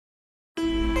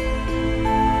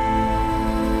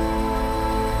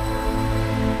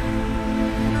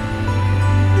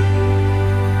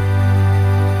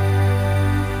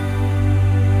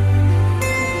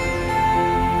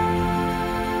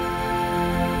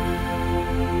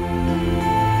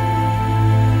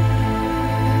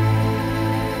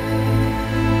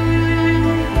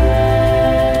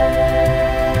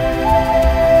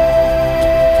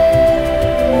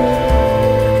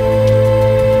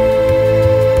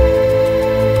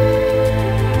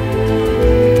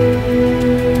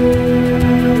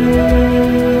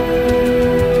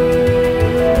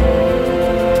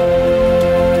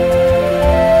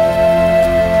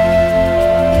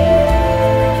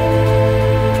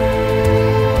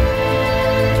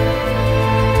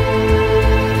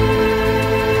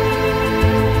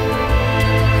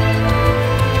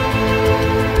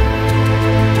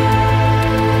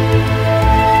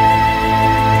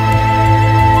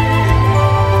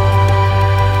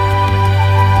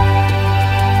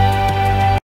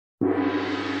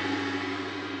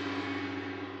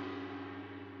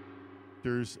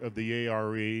speakers of the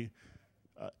ARE.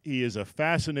 He is a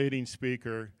fascinating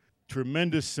speaker,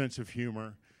 tremendous sense of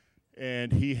humor,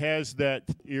 and he has that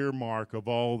earmark of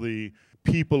all the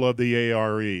people of the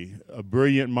ARE, a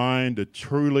brilliant mind, a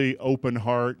truly open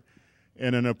heart,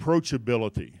 and an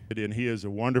approachability. And he is a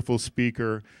wonderful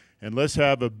speaker. And let's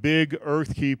have a big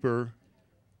Earthkeeper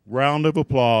round of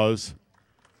applause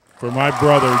for my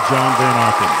brother, John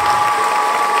Van Auken.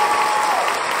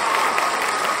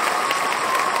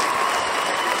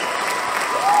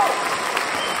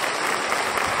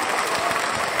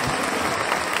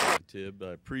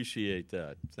 I appreciate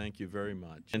that. Thank you very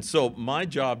much. And so my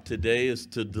job today is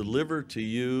to deliver to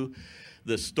you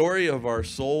the story of our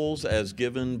souls as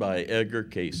given by Edgar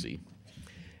Cayce.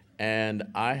 And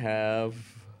I have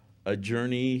a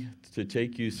journey to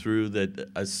take you through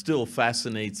that still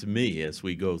fascinates me as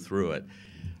we go through it.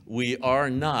 We are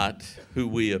not who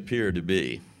we appear to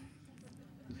be.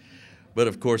 But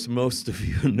of course, most of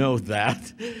you know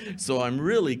that. So I'm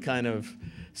really kind of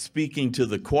speaking to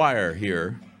the choir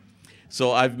here.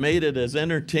 So I've made it as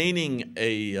entertaining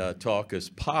a talk as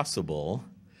possible.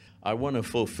 I want to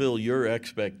fulfill your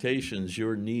expectations,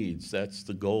 your needs. That's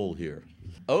the goal here.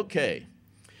 Okay.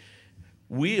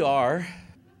 We are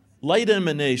light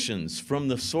emanations from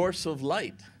the source of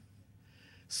light.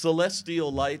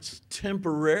 Celestial lights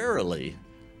temporarily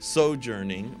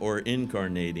sojourning or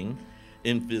incarnating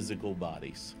in physical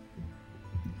bodies.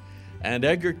 And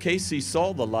Edgar Cayce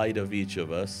saw the light of each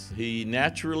of us. He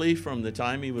naturally, from the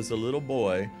time he was a little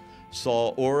boy, saw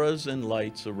auras and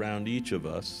lights around each of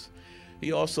us.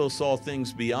 He also saw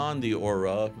things beyond the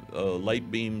aura,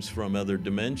 light beams from other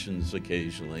dimensions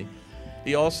occasionally.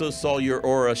 He also saw your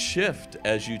aura shift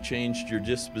as you changed your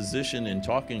disposition in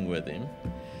talking with him.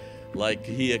 Like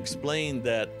he explained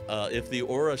that if the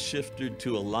aura shifted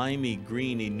to a limey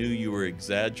green, he knew you were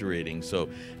exaggerating. So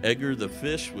Edgar the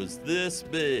fish was this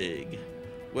big.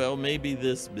 Well, maybe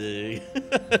this big.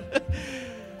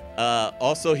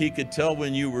 Also, he could tell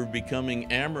when you were becoming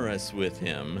amorous with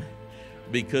him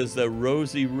because the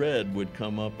rosy red would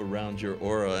come up around your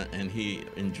aura, and he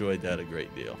enjoyed that a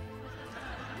great deal.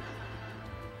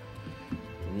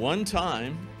 One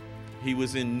time, he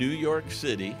was in New York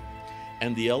City,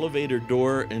 and the elevator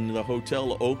door in the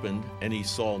hotel opened, and he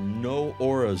saw no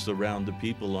auras around the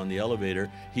people on the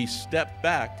elevator. He stepped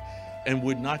back and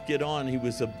would not get on. He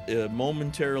was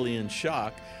momentarily in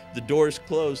shock. The doors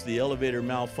closed, the elevator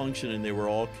malfunctioned, and they were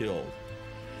all killed.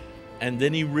 And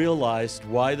then he realized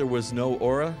why there was no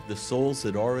aura. The souls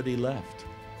had already left.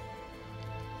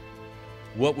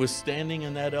 What was standing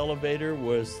in that elevator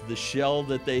was the shell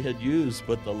that they had used,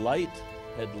 but the light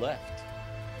had left.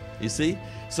 You see?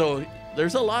 So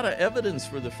there's a lot of evidence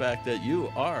for the fact that you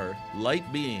are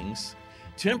light beings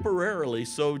temporarily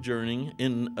sojourning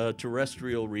in a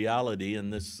terrestrial reality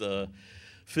in this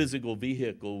physical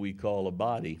vehicle we call a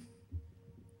body.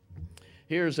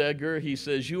 Here's Edgar. He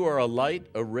says, you are a light,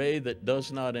 a ray that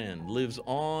does not end, lives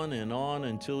on and on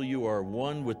until you are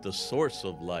one with the source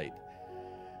of light.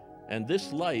 And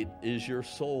this light is your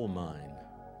soul mind.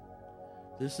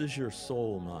 This is your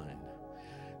soul mind.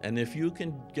 And if you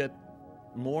can get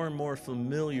more and more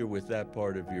familiar with that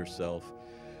part of yourself,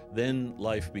 then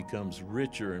life becomes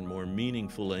richer and more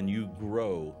meaningful, and you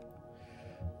grow.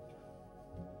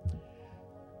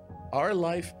 Our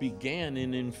life began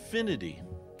in infinity,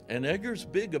 and Edgar's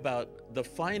big about the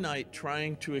finite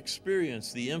trying to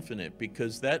experience the infinite,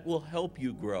 because that will help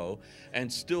you grow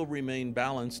and still remain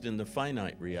balanced in the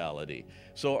finite reality.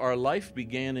 So our life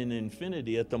began in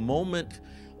infinity. At the moment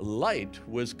light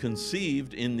was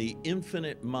conceived in the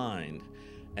infinite mind,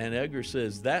 and Edgar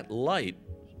says that light,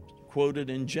 quoted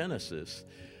in Genesis,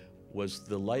 was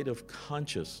the light of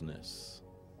consciousness.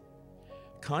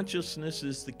 Consciousness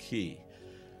is the key.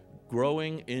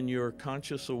 Growing in your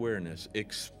conscious awareness,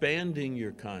 expanding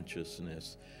your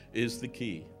consciousness is the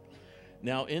key.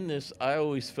 Now in this, I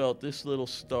always felt this little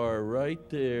star right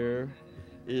there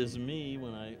is me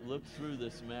when I look through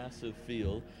this massive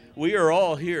field. We are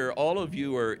all here. All of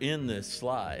you are in this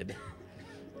slide.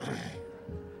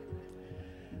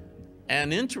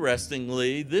 And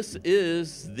interestingly, this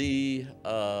is the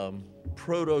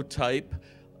prototype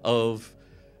of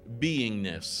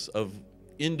beingness, of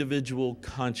individual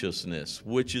consciousness,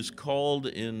 which is called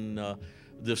in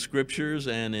the scriptures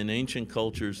and in ancient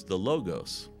cultures the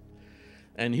Logos.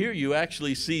 And here you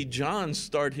actually see John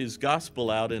start his gospel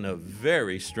out in a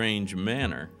very strange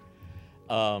manner.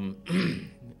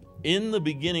 In the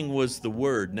beginning was the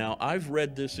Word. Now, I've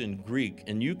read this in Greek,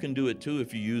 and you can do it too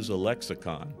if you use a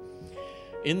lexicon.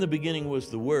 In the beginning was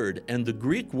the Word, and the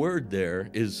Greek word there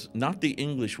is not the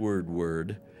English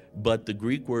word, but the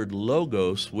Greek word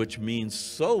logos, which means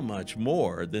so much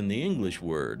more than the English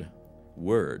word.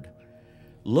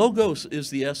 Logos is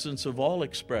the essence of all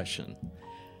expression.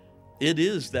 It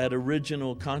is that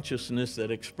original consciousness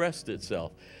that expressed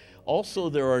itself. Also,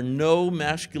 there are no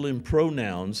masculine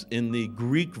pronouns in the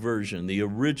Greek version, the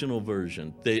original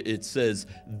version. It says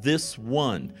this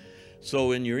one.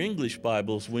 So in your English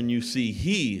Bibles, when you see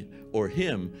he or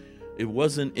him, it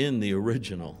wasn't in the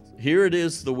original. Here it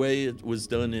is the way it was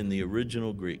done in the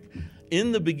original Greek.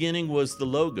 In the beginning was the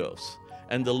Logos,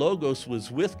 and the Logos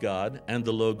was with God, and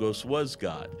the Logos was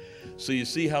God. So you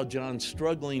see how John's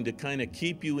struggling to kind of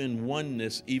keep you in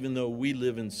oneness, even though we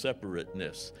live in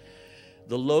separateness.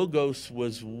 The Logos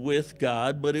was with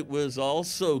God, but it was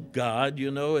also God.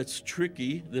 You know, it's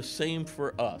tricky. The same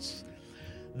for us.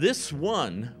 This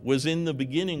one was in the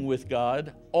beginning with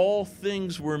God. All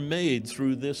things were made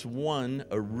through this one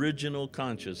original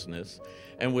consciousness.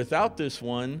 And without this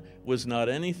one was not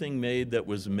anything made that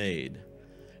was made.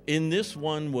 In this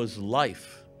one was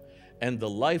life, and the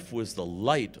life was the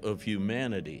light of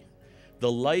humanity.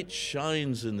 The light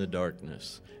shines in the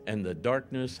darkness, and the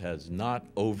darkness has not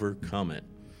overcome it.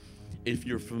 If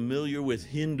you're familiar with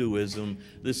Hinduism,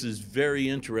 this is very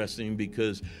interesting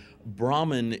because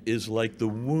Brahman is like the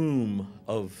womb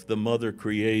of the mother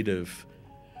creative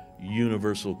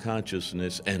universal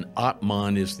consciousness, and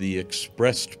Atman is the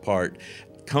expressed part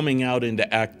coming out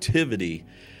into activity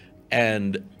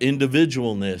and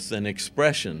individualness and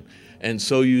expression. And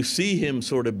so you see him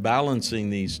sort of balancing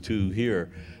these two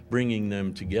here, bringing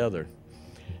them together.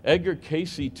 Edgar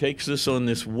Cayce takes us on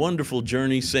this wonderful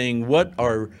journey saying what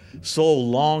our soul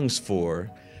longs for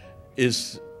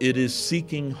is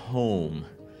seeking home.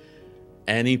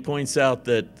 And he points out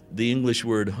that the English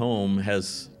word home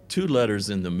has 2 letters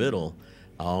in the middle,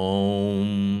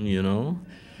 you know.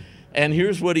 And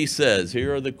here's what he says,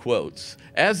 here are the quotes.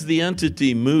 As the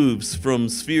entity moves from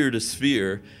sphere to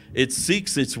sphere, it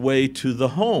seeks its way to the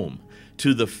home,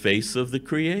 to the face of the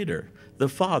Creator, the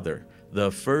Father, the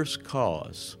first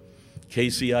cause.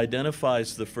 Cayce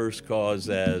identifies the first cause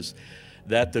as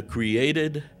that the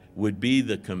created would be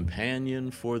the companion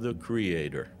for the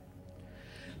Creator.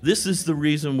 This is the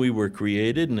reason we were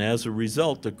created, and as a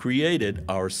result, the created,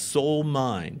 our soul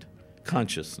mind,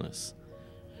 consciousness,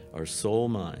 our soul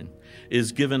mind,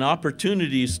 is given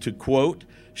opportunities to, quote,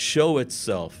 show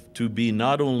itself to be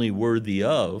not only worthy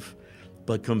of,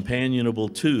 but companionable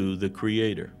to the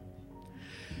Creator.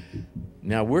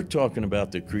 Now, we're talking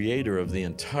about the Creator of the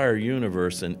entire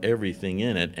universe and everything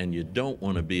in it, and you don't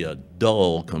want to be a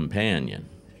dull companion.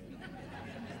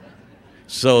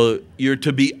 So you're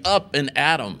to be up and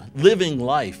at 'em, living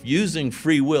life, using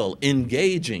free will,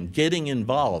 engaging, getting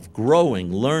involved,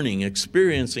 growing, learning,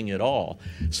 experiencing it all.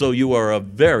 So you are a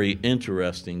very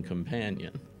interesting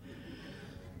companion.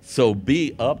 So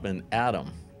be up and at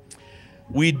 'em.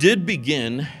 We did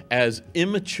begin as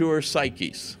immature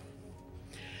psyches,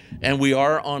 and we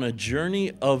are on a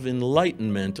journey of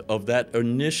enlightenment of that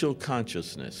initial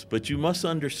consciousness. But you must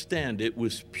understand it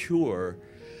was pure,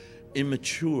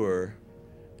 immature,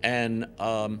 and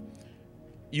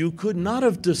you could not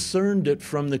have discerned it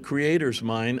from the Creator's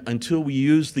mind until we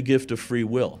used the gift of free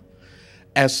will.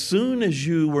 As soon as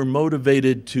you were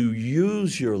motivated to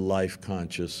use your life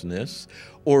consciousness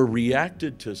or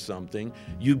reacted to something,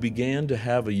 you began to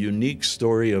have a unique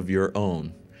story of your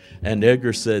own. And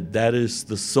Edgar said that is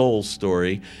the soul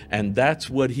story, and that's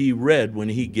what he read when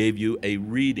he gave you a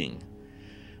reading.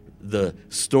 The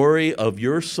story of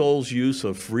your soul's use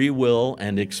of free will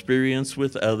and experience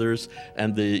with others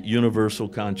and the universal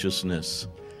consciousness.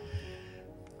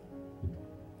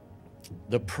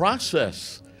 The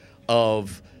process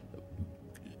of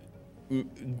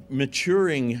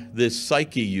maturing this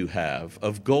psyche you have,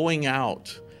 of going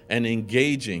out and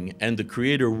engaging, and the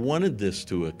Creator wanted this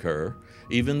to occur,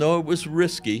 even though it was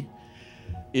risky,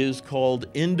 is called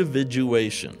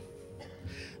individuation.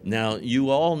 Now,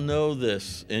 you all know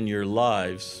this in your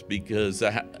lives because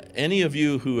any of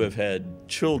you who have had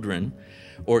children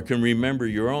or can remember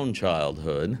your own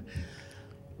childhood,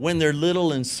 when they're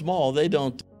little and small, they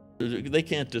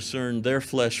can't discern their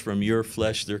flesh from your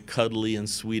flesh. They're cuddly and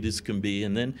sweet as can be,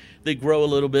 and then they grow a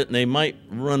little bit and they might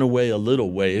run away a little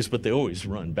ways, but they always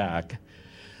run back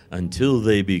until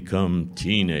they become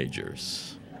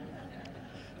teenagers.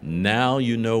 Now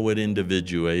you know what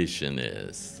individuation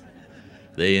is.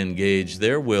 They engage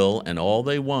their will, and all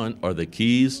they want are the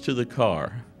keys to the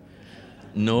car.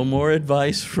 No more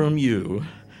advice from you.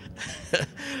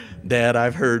 Dad,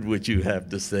 I've heard what you have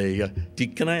to say.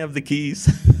 Can I have the keys?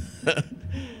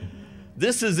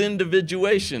 This is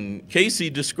individuation. Cayce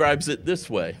describes it this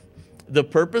way. The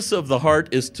purpose of the heart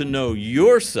is to know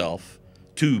yourself,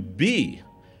 to be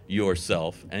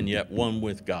yourself, and yet one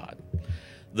with God.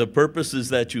 The purpose is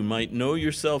that you might know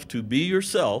yourself to be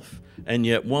yourself, and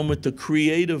yet one with the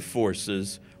creative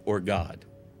forces or God.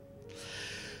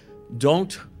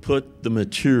 Don't put the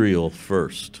material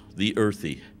first, the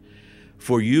earthy,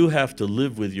 for you have to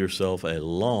live with yourself a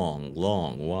long,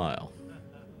 long while.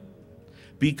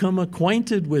 Become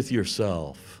acquainted with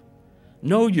yourself.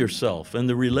 Know yourself and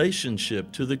the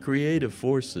relationship to the creative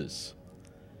forces.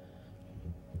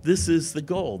 This is the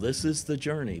goal. This is the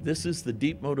journey. This is the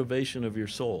deep motivation of your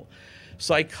soul.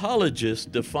 Psychologists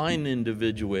define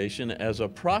individuation as a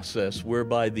process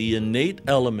whereby the innate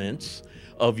elements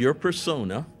of your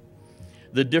persona,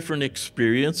 the different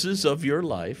experiences of your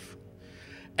life,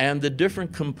 and the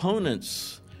different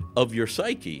components of your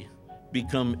psyche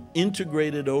become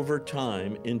integrated over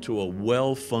time into a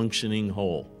well-functioning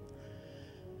whole.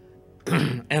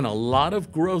 And a lot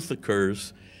of growth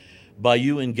occurs by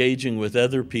you engaging with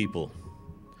other people.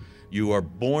 You are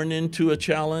born into a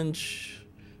challenge.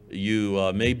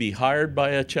 You may be hired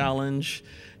by a challenge.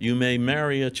 You may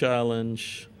marry a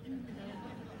challenge.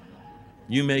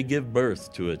 You may give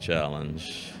birth to a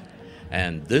challenge.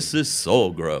 And this is soul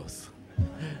growth.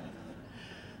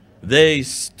 They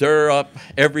stir up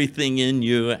everything in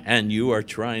you, and you are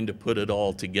trying to put it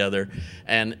all together.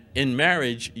 And in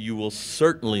marriage, you will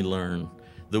certainly learn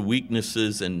the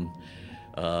weaknesses and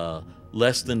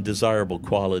less than desirable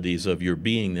qualities of your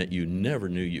being that you never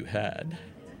knew you had.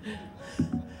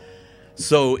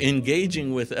 So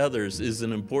engaging with others is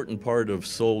an important part of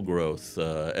soul growth.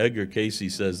 Edgar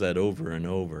Cayce says that over and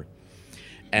over.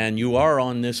 And you are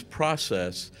on this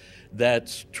process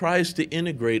that tries to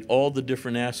integrate all the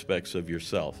different aspects of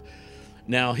yourself.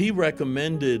 Now, he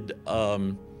recommended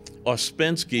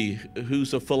Ouspensky,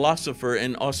 who's a philosopher,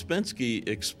 and Ouspensky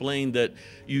explained that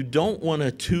you don't want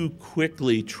to too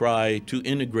quickly try to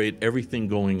integrate everything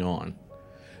going on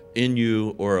in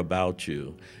you or about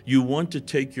you. You want to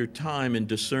take your time and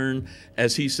discern,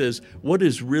 as he says, what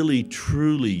is really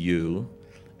truly you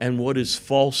and what is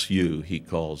false you, he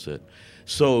calls it.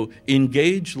 So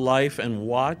engage life and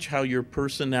watch how your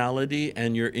personality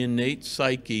and your innate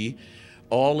psyche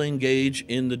all engage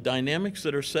in the dynamics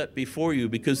that are set before you,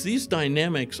 because these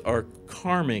dynamics are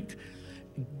karmic,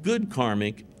 good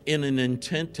karmic, in an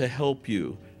intent to help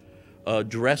you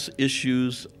address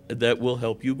issues that will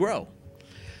help you grow.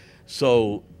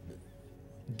 So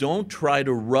don't try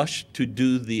to rush to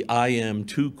do the I am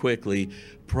too quickly.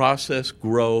 Process,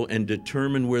 grow, and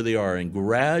determine where they are. And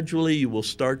gradually you will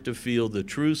start to feel the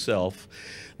true self,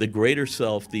 the greater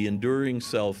self, the enduring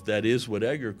self, that is what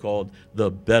Edgar called the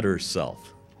better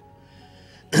self.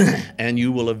 And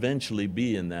you will eventually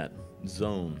be in that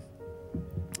zone.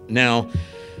 Now,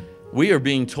 we are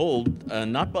being told,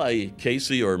 not by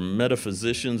Cayce or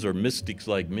metaphysicians or mystics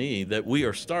like me, that we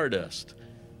are stardust.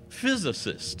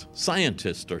 Physicists,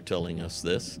 scientists are telling us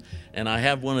this, and I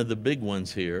have one of the big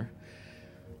ones here,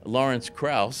 Lawrence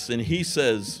Krauss, and he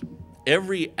says,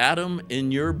 every atom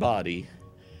in your body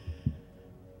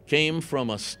came from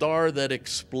a star that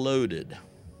exploded,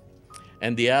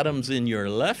 and the atoms in your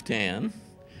left hand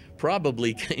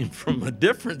probably came from a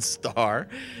different star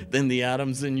than the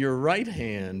atoms in your right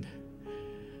hand.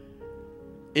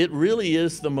 It really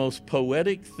is the most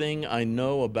poetic thing I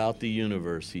know about the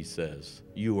universe, he says.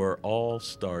 You are all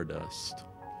stardust.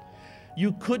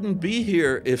 You couldn't be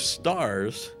here if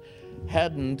stars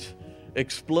hadn't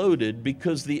exploded,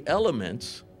 because the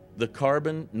elements, the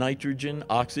carbon, nitrogen,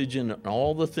 oxygen, and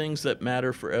all the things that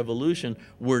matter for evolution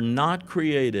were not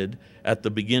created at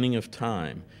the beginning of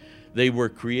time. They were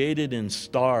created in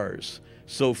stars.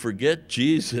 So forget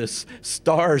Jesus,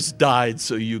 stars died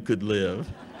so you could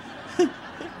live.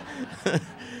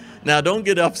 Now, don't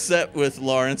get upset with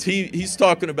Lawrence. He's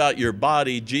talking about your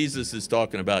body. Jesus is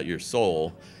talking about your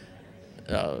soul.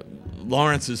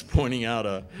 Lawrence is pointing out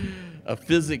a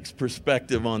physics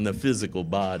perspective on the physical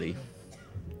body.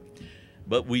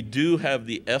 But we do have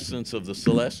the essence of the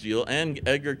celestial, and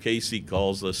Edgar Cayce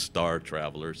calls us star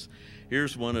travelers.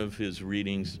 Here's one of his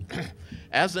readings.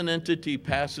 As an entity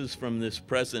passes from this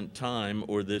present time,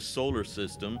 or this solar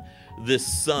system, this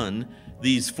sun,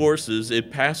 these forces,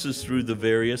 it passes through the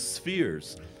various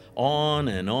spheres, on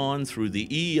and on through the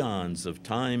eons of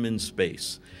time and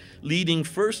space, leading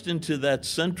first into that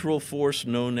central force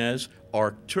known as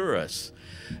Arcturus.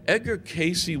 Edgar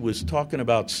Cayce was talking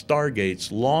about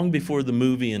stargates long before the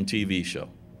movie and TV show.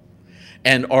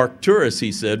 And Arcturus,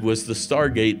 he said, was the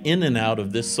stargate in and out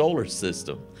of this solar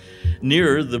system,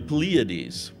 near the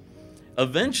Pleiades.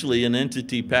 Eventually, an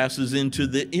entity passes into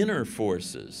the inner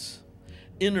forces,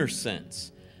 inner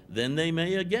sense. Then they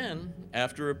may again,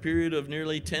 after a period of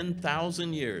nearly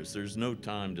 10,000 years, there's no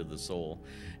time to the soul,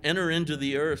 enter into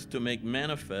the earth to make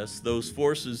manifest those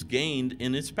forces gained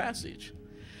in its passage.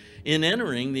 In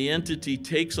entering, the entity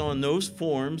takes on those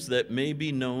forms that may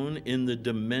be known in the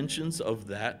dimensions of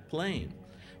that plane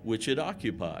which it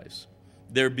occupies.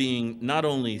 There being not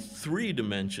only 3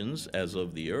 dimensions as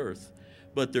of the earth,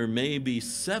 but there may be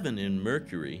 7 in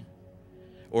Mercury,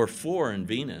 or 4 in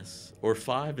Venus, or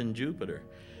 5 in Jupiter.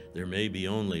 There may be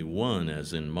only 1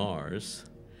 as in Mars.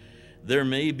 There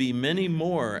may be many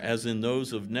more as in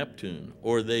those of Neptune,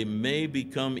 or they may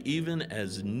become even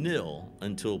as nil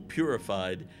until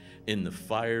purified in the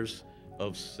fires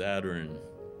of Saturn.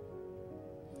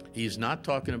 He's not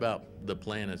talking about the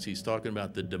planets. He's talking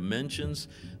about the dimensions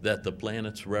that the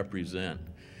planets represent.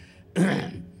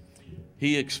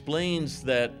 He explains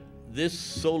that this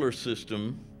solar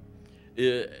system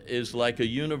is like a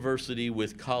university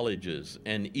with colleges,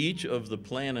 and each of the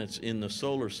planets in the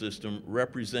solar system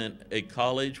represent a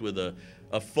college with a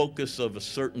focus of a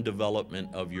certain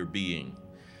development of your being.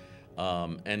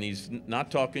 And he's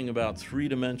not talking about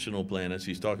 3-dimensional planets.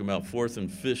 He's talking about 4th and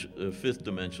 5th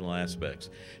dimensional aspects.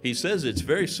 He says it's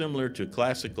very similar to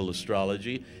classical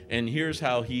astrology, and here's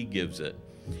how he gives it.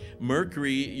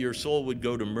 Mercury, your soul would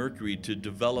go to Mercury to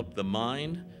develop the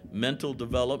mind, mental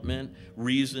development,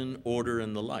 reason, order,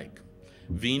 and the like.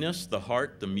 Venus, the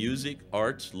heart, the music,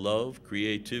 arts, love,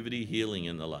 creativity, healing,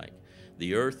 and the like.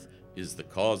 The earth is the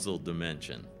causal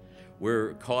dimension,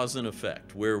 where cause and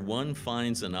effect, where one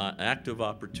finds an active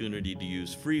opportunity to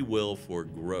use free will for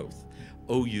growth.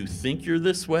 Oh, you think you're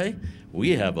this way?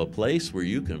 We have a place where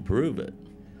you can prove it.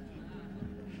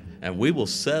 And we will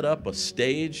set up a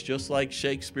stage, just like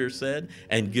Shakespeare said,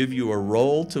 and give you a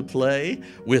role to play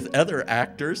with other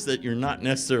actors that you're not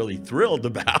necessarily thrilled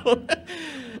about,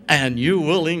 and you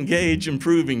will engage in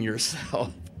proving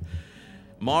yourself.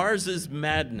 Mars is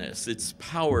madness, it's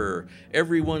power,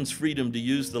 everyone's freedom to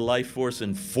use the life force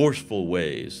in forceful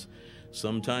ways,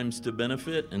 sometimes to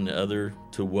benefit and other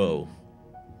to woe.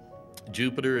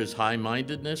 Jupiter is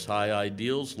high-mindedness, high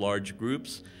ideals, large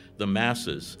groups, the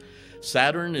masses.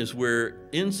 Saturn is where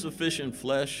insufficient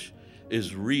flesh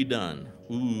is redone.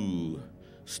 Ooh,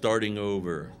 starting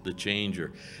over, the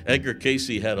changer. Edgar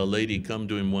Cayce had a lady come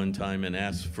to him one time and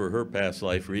ask for her past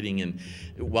life reading, and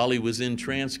while he was in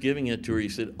trance giving it to her, he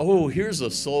said, oh, here's a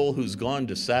soul who's gone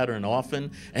to Saturn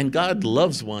often, and God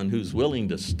loves one who's willing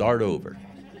to start over.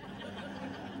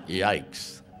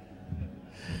 Yikes.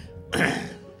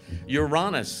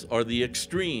 Uranus are the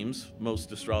extremes,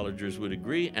 most astrologers would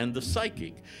agree, and the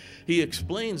psychic. He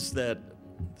explains that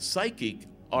psychic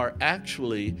are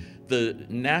actually the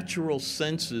natural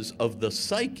senses of the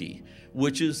psyche,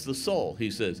 which is the soul. He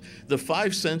says, the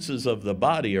 5 senses of the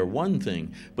body are one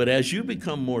thing, but as you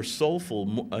become more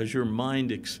soulful, as your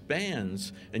mind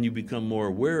expands and you become more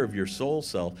aware of your soul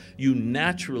self, you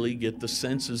naturally get the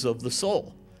senses of the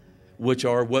soul, which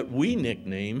are what we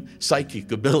nickname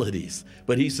psychic abilities.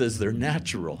 But he says they're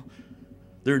natural.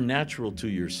 They're natural to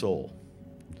your soul.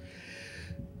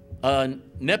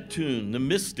 Neptune, the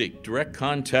mystic, direct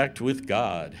contact with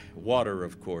God. Water,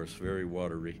 of course, very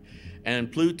watery.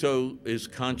 And Pluto is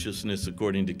consciousness,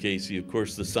 according to Cayce. Of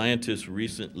course, the scientists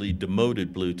recently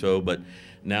demoted Pluto, but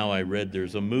now I read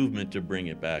there's a movement to bring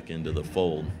it back into the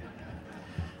fold.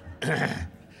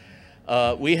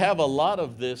 We have a lot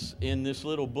of this in this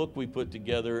little book we put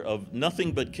together of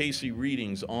nothing but Cayce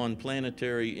readings on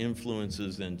planetary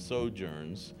influences and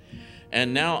sojourns.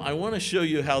 And now I want to show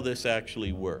you how this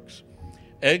actually works.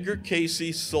 Edgar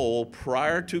Cayce's soul,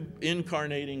 prior to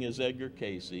incarnating as Edgar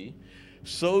Cayce,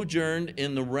 sojourned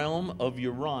in the realm of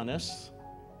Uranus,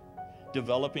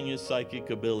 developing his psychic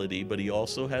ability, but he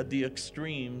also had the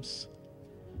extremes.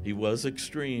 He was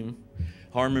extreme.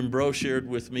 Harmon Bro shared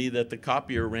with me that the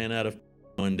copier ran out of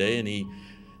one day, and he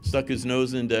stuck his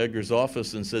nose into Edgar's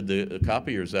office and said, the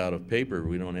copier's out of paper.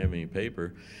 We don't have any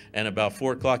paper. And about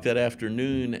 4 o'clock that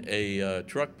afternoon, a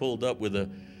truck pulled up with a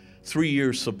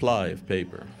 3-year supply of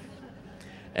paper.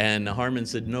 And Harmon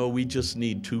said, no, we just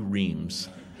need 2 reams.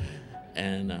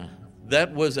 And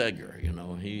that was Edgar, you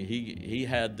know. He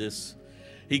had this,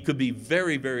 he could be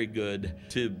very, very good.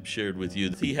 Tib shared with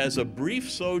you. He has a brief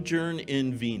sojourn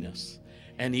in Venus,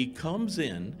 and he comes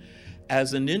in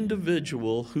as an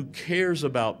individual who cares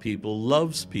about people,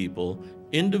 loves people.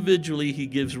 Individually, he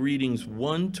gives readings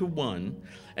 1-to-1,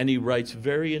 and he writes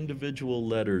very individual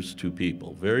letters to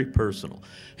people, very personal.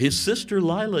 His sister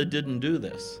Lila didn't do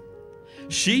this.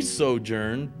 She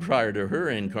sojourned, prior to her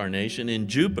incarnation, in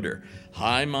Jupiter.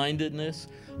 High-mindedness,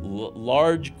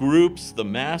 large groups, the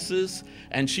masses,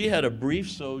 and she had a brief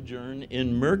sojourn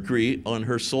in Mercury on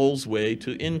her soul's way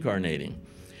to incarnating.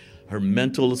 Her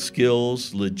mental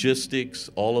skills, logistics,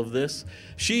 all of this,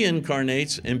 she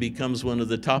incarnates and becomes one of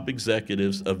the top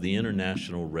executives of the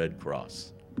International Red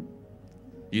Cross.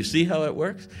 You see how it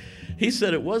works? He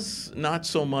said it was not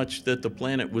so much that the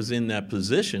planet was in that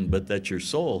position, but that your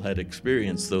soul had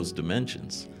experienced those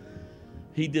dimensions.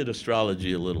 He did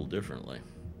astrology a little differently.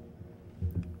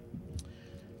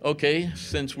 Okay,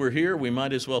 since we're here, we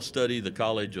might as well study the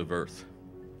College of Earth.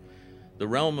 The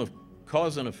realm of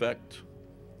cause and effect,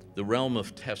 the realm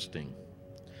of testing.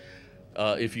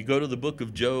 If you go to the book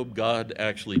of Job, God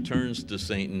actually turns to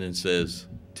Satan and says,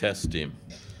 test him.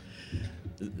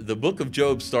 The book of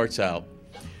Job starts out,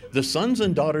 the sons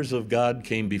and daughters of God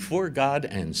came before God,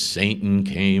 and Satan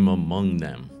came among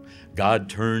them. God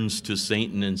turns to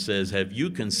Satan and says, have you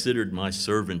considered my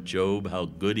servant Job, how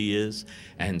good he is?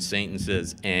 And Satan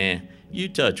says, you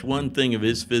touch one thing of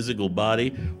his physical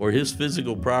body or his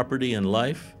physical property and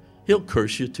life, he'll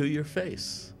curse you to your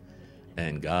face.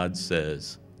 And God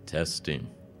says, test him.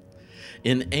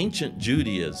 In ancient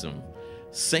Judaism,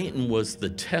 Satan was the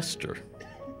tester.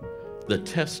 The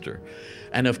tester.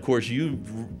 And of course, you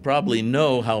probably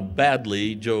know how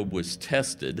badly Job was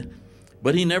tested,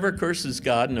 but he never curses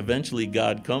God, and eventually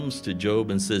God comes to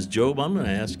Job and says, Job, I'm going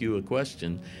to ask you a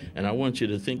question, and I want you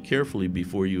to think carefully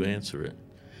before you answer it.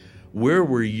 Where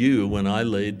were you when I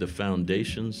laid the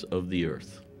foundations of the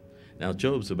earth? Now,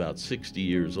 Job's about 60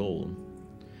 years old,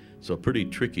 so a pretty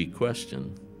tricky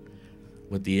question,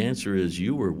 but the answer is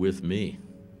you were with me.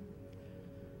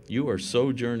 You are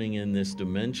sojourning in this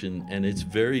dimension, and it's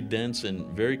very dense and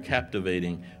very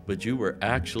captivating, but you were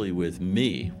actually with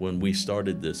me when we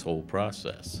started this whole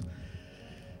process.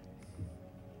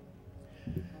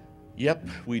 Yep,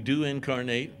 we do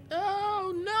incarnate.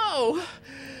 Oh, no.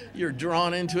 You're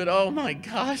drawn into it. Oh, my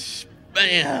gosh.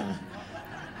 Bam.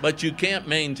 But you can't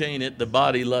maintain it. The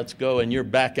body lets go, and you're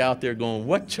back out there going,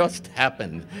 what just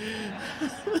happened?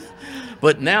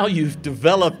 But now you've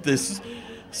developed this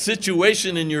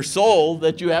situation in your soul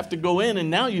that you have to go in, and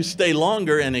now you stay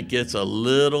longer, and it gets a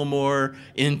little more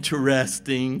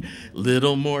interesting,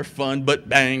 little more fun, but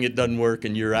bang, it doesn't work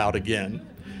and you're out again.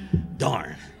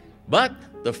 Darn. But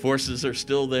the forces are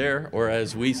still there, or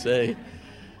as we say,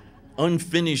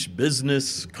 unfinished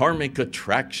business, karmic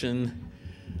attraction.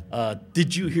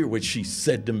 Did you hear what she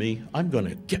said to me? I'm going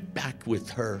to get back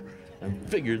with her and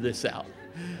figure this out.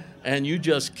 And you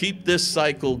just keep this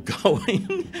cycle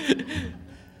going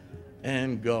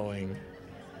and going.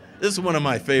 This is one of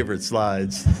my favorite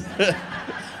slides.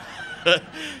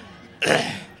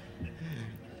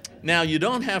 Now, you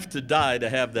don't have to die to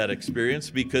have that experience,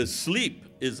 because sleep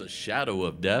is a shadow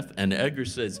of death. And Edgar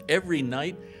says every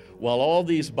night, while all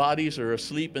these bodies are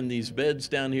asleep in these beds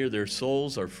down here, their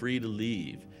souls are free to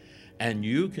leave. And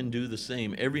you can do the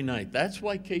same every night. That's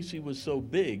why Casey was so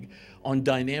big on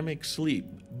dynamic sleep,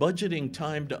 budgeting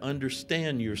time to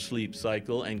understand your sleep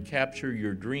cycle and capture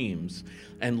your dreams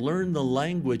and learn the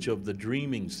language of the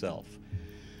dreaming self.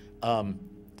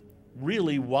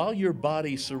 Really, while your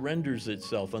body surrenders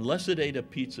itself, unless it ate a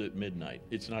pizza at midnight,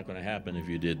 it's not going to happen if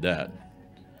you did that.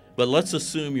 But let's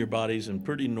assume your body's in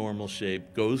pretty normal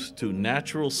shape, goes to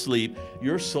natural sleep,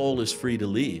 your soul is free to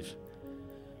leave.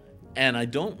 And I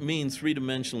don't mean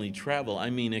three-dimensionally travel, I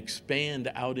mean expand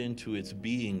out into its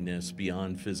beingness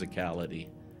beyond physicality.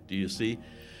 Do you see?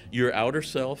 Your outer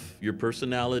self, your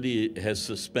personality has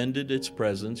suspended its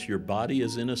presence, your body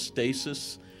is in a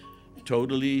stasis,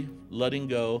 totally letting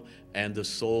go, and the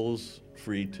soul's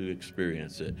free to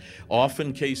experience it.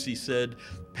 Often, Casey said,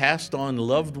 passed on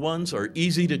loved ones are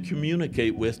easy to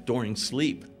communicate with during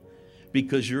sleep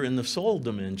because you're in the soul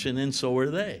dimension and so are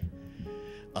they.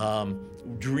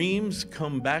 Dreams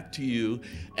come back to you,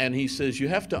 and he says you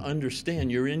have to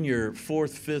understand you're in your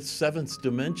fourth, fifth, seventh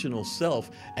dimensional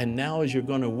self, and now as you're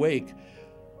going to wake,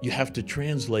 you have to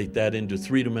translate that into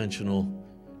three-dimensional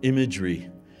imagery.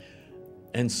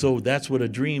 And so that's what a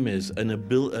dream is,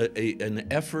 an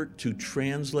effort to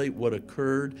translate what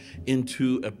occurred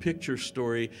into a picture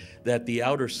story that the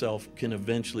outer self can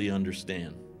eventually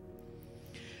understand.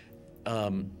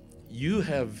 You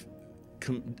have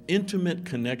intimate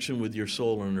connection with your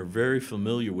soul and are very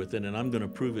familiar with it, and I'm going to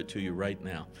prove it to you right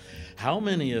now. How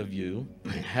many of you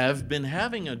have been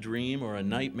having a dream or a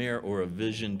nightmare or a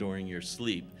vision during your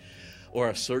sleep, or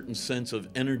a certain sense of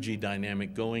energy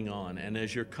dynamic going on, and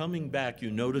as you're coming back, you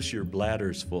notice your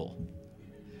bladder's full?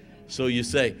 So you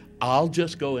say, I'll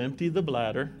just go empty the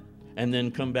bladder, and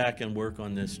then come back and work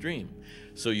on this dream.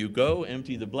 So you go,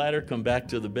 empty the bladder, come back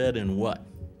to the bed, and what?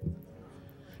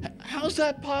 How's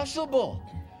that possible?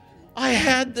 I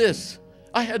had this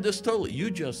totally.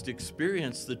 You just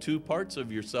experienced the two parts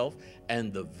of yourself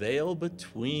and the veil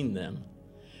between them.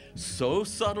 So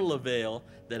subtle a veil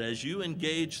that as you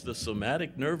engage the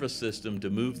somatic nervous system to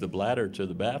move the bladder to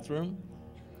the bathroom,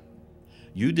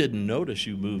 you didn't notice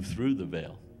you moved through the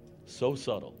veil. So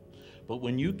subtle. But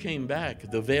when you came back,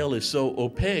 the veil is so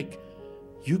opaque,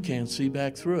 you can't see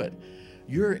back through it.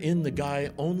 You're in the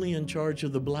guy only in charge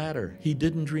of the bladder. He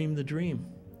didn't dream the dream.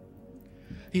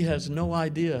 He has no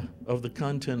idea of the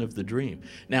content of the dream.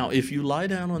 Now, if you lie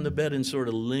down on the bed and sort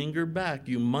of linger back,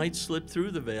 you might slip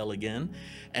through the veil again.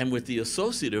 And with the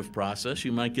associative process,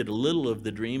 you might get a little of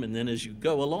the dream, and then as you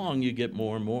go along, you get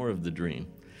more and more of the dream.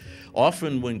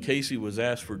 Often when Casey was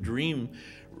asked for dream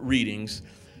readings,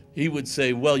 he would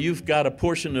say, well, you've got a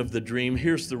portion of the dream,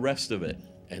 here's the rest of it.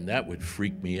 And that would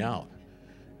freak me out.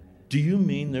 Do you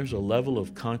mean there's a level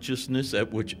of consciousness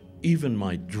at which even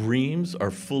my dreams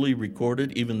are fully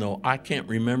recorded, even though I can't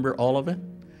remember all of it?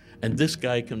 And this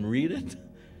guy can read it?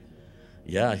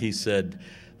 Yeah, he said,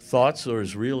 thoughts are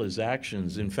as real as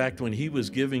actions. In fact, when he was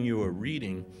giving you a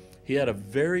reading, he had a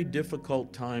very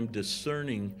difficult time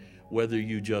discerning whether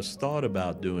you just thought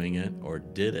about doing it or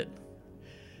did it.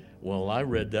 Well, I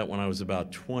read that when I was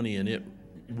about 20, and it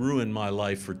ruined my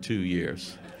life for 2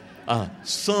 years.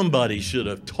 Somebody should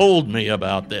have told me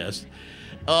about this.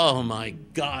 Oh my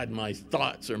God, my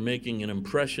thoughts are making an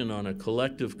impression on a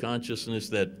collective consciousness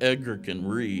that Edgar can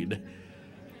read.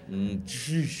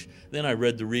 Then I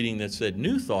read the reading that said,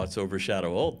 new thoughts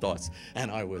overshadow old thoughts, and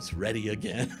I was ready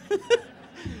again.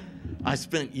 I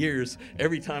spent years,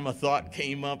 every time a thought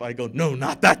came up, I go, no,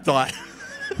 not that thought.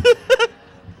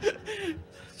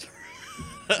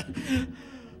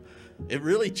 It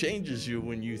really changes you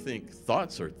when you think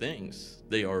thoughts are things.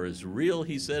 They are as real,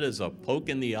 he said, as a poke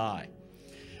in the eye.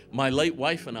 My late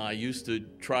wife and I used to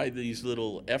try these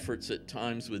little efforts at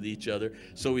times with each other.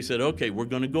 So we said, okay, we're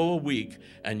going to go a week,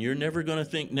 and you're never going to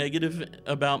think negative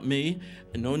about me,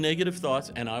 and no negative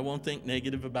thoughts, and I won't think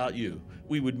negative about you.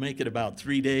 We would make it about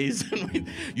 3 days, and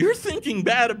you're thinking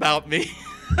bad about me.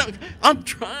 I'm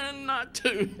trying not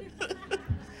to.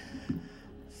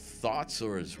 Thoughts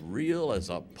are as real as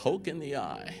a poke in the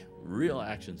eye, real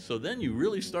action. So then you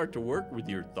really start to work with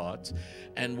your thoughts,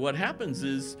 and what happens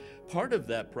is part of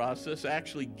that process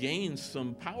actually gains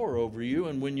some power over you,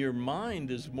 and when your mind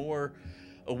is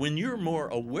when you're more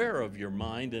aware of your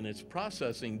mind and its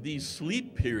processing, these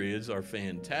sleep periods are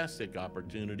fantastic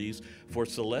opportunities for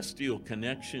celestial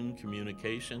connection,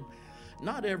 communication.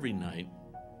 Not every night.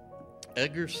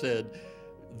 Edgar said,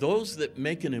 those that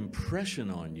make an impression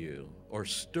on you or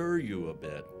stir you a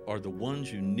bit are the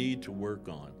ones you need to work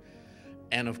on.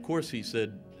 And of course, he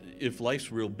said, if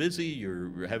life's real busy,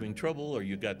 you're having trouble, or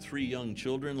you got 3 young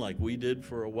children like we did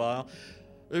for a while,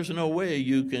 there's no way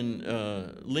you can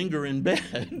linger in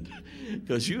bed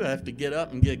because you have to get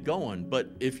up and get going. But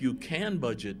if you can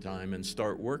budget time and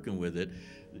start working with it,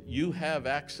 you have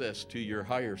access to your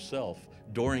higher self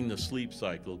during the sleep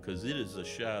cycle, because it is a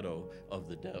shadow of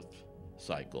the death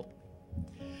cycle.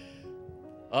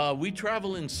 We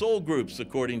travel in soul groups,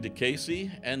 according to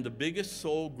Casey, and the biggest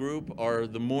soul group are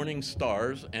the morning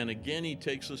stars. And again, he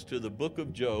takes us to the book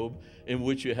of Job, in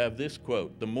which you have this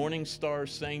quote, the morning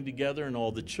stars sang together, and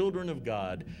all the children of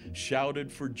God shouted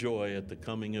for joy at the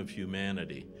coming of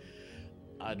humanity.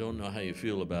 I don't know how you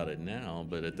feel about it now,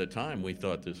 but at the time we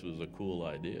thought this was a cool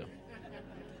idea.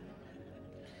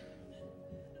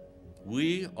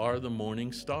 We are the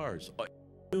morning stars.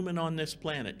 Human on this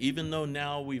planet, even though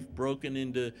now we've broken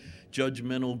into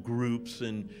judgmental groups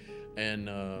and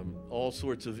all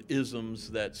sorts of isms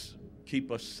that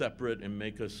keep us separate and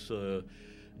make us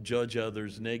judge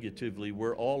others negatively,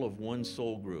 we're all of one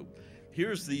soul group.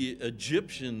 Here's the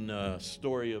Egyptian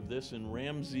story of this in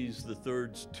Ramses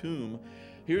III's tomb.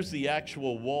 Here's the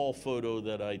actual wall photo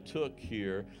that I took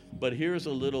here, but here's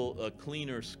a little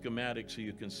cleaner schematic so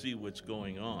you can see what's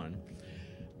going on.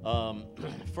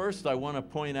 First, I want to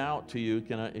point out to you,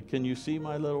 can you see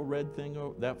my little red thing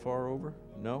that far over?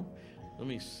 No? Let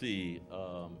me see.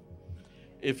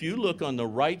 If you look on the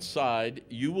right side,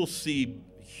 you will see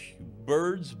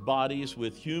birds' bodies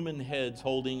with human heads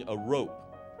holding a rope.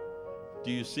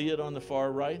 Do you see it on the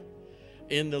far right?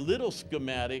 In the little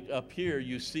schematic up here,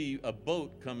 you see a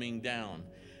boat coming down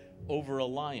over a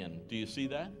lion. Do you see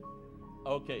that?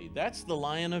 Okay, that's the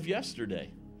lion of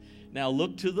yesterday. Now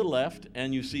look to the left,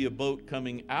 and you see a boat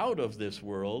coming out of this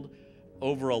world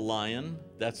over a lion.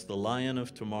 That's the lion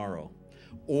of tomorrow,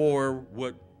 or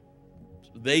what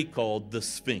they called the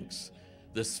Sphinx.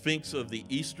 the Sphinx of the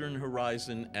eastern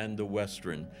horizon and the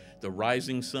western, the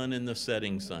rising sun and the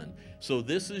setting sun. So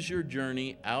this is your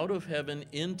journey out of heaven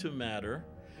into matter,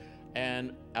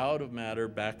 and out of matter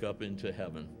back up into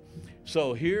heaven.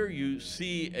 So here you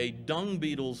see a dung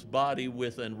beetle's body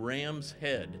with a ram's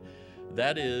head.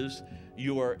 That is,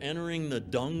 you are entering the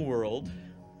dung world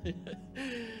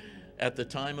at the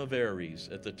time of Aries,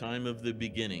 at the time of the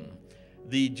beginning.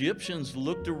 The Egyptians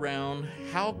looked around,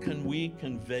 how can we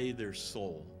convey their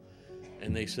soul?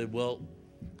 And they said, well,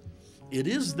 it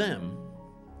is them,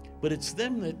 but it's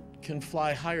them that can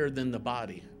fly higher than the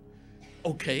body.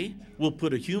 Okay, we'll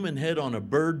put a human head on a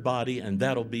bird body, and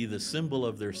that'll be the symbol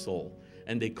of their soul.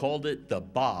 And they called it the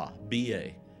Ba,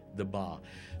 B-A, the Ba.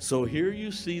 So here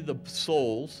you see the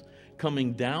souls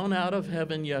coming down out of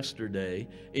heaven yesterday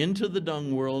into the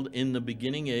dung world in the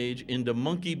beginning age, into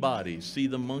monkey bodies. See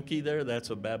the monkey there? That's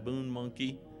a baboon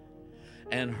monkey.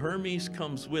 And Hermes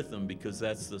comes with them because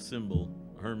that's the symbol,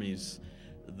 Hermes,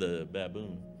 the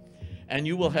baboon. And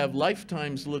you will have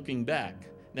lifetimes looking back.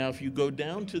 Now, if you go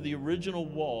down to the original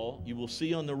wall, you will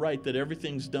see on the right that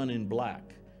everything's done in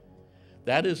black.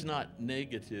 That is not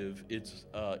negative. It's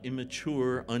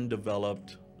immature,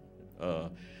 undeveloped.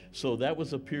 So that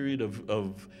was a period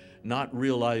of not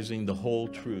realizing the whole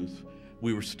truth.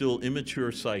 We were still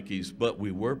immature psyches, but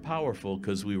we were powerful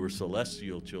because we were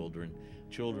celestial children,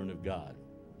 children of God.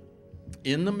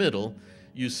 In the middle,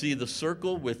 you see the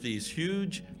circle with these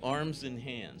huge arms and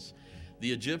hands.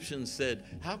 The Egyptians said,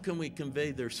 how can we convey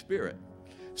their spirit?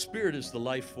 Spirit is the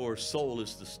life force, soul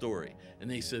is the story. And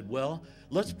they said, well,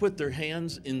 let's put their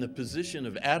hands in the position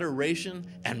of adoration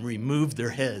and remove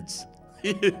their heads.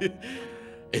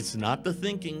 It's not the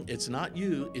thinking, it's not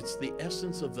you, it's the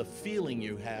essence of the feeling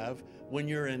you have when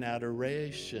you're in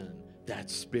adoration.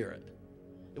 That's spirit.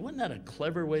 Wasn't that a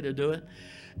clever way to do it?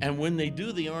 And when they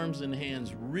do the arms and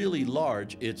hands really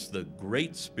large, it's the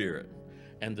great spirit.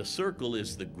 And the circle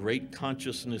is the great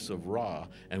consciousness of Ra,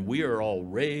 and we are all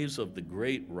rays of the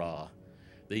great Ra.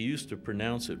 They used to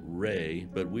pronounce it Ray,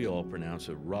 but we all pronounce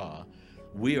it Ra.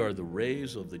 We are the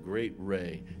rays of the great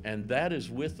Ray, and that is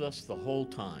with us the whole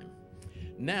time.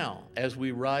 Now, as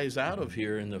we rise out of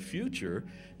here in the future,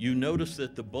 you notice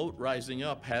that the boat rising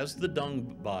up has the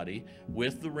dung body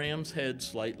with the ram's head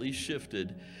slightly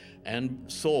shifted, and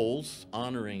souls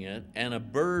honoring it, and a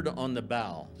bird on the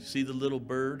bow. See the little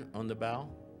bird on the bow?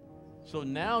 So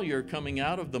now you're coming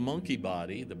out of the monkey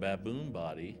body, the baboon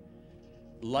body,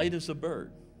 light as a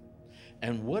bird.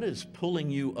 And what is pulling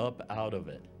you up out of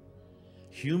it?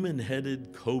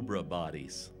 Human-headed cobra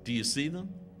bodies. Do you see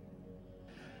them?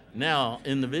 Now,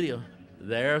 in the video,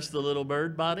 there's the little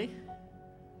bird body,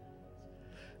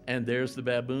 and there's the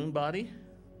baboon body,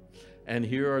 and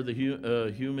here are the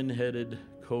human-headed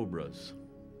cobras.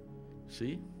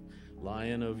 See?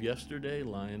 Lion of yesterday,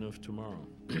 lion of tomorrow.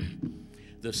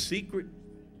 The secret,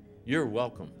 you're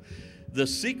welcome. The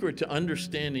secret to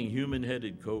understanding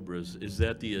human-headed cobras is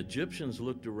that the Egyptians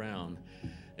looked around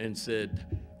and said,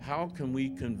 how can we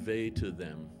convey to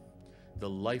them the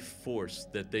life force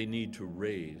that they need to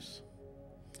raise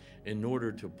in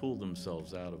order to pull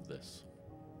themselves out of this?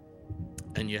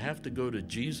 And you have to go to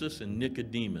Jesus and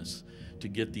Nicodemus to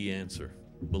get the answer,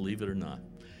 believe it or not.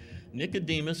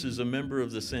 Nicodemus is a member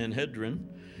of the Sanhedrin,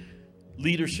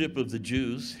 leadership of the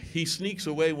Jews. He sneaks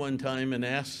away one time and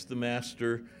asks the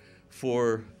master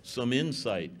for some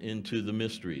insight into the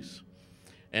mysteries.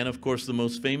 And of course, the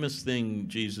most famous thing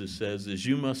Jesus says is,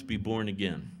 you must be born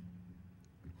again.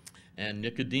 And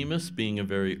Nicodemus, being a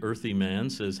very earthy man,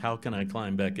 says, how can I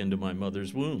climb back into my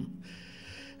mother's womb?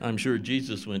 I'm sure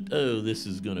Jesus went, oh, this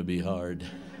is going to be hard.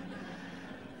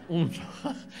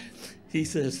 He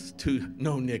says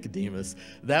no, Nicodemus,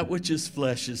 that which is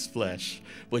flesh,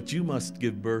 but you must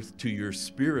give birth to your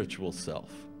spiritual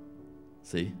self.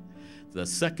 See? The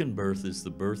second birth is the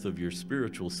birth of your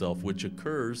spiritual self, which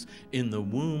occurs in the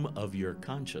womb of your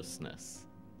consciousness.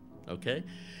 Okay?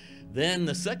 Then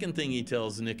the second thing he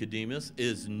tells Nicodemus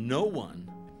is no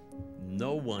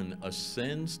one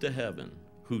ascends to heaven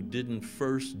who didn't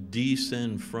first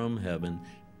descend from heaven,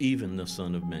 even the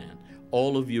Son of Man.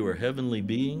 All of you are heavenly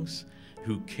beings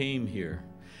who came here.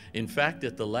 In fact,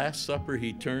 at the Last Supper,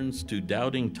 he turns to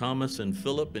doubting Thomas and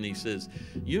Philip and he says,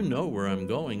 you know where I'm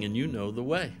going and you know the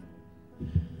way.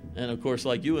 And of course,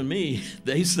 like you and me,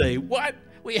 they say, what?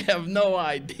 We have no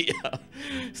idea. I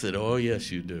said, oh,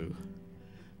 yes, you do.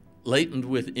 Latent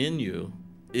within you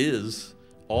is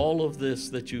all of this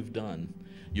that you've done.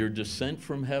 Your descent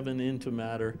from heaven into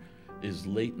matter is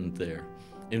latent there.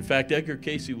 In fact, Edgar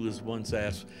Cayce was once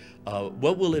asked,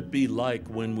 what will it be like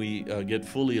when we get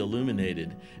fully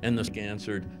illuminated? And the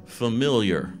answered,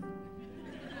 familiar.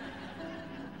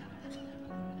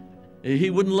 He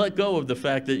wouldn't let go of the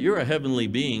fact that you're a heavenly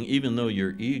being, even though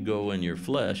your ego and your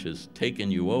flesh has taken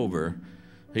you over.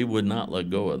 He would not let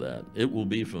go of that. It will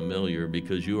be familiar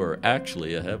because you are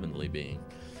actually a heavenly being.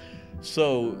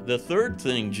 So the third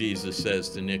thing Jesus says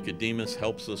to Nicodemus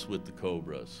helps us with the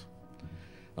cobras.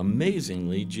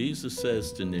 Amazingly, Jesus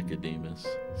says to Nicodemus,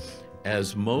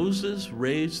 as Moses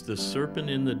raised the serpent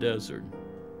in the desert,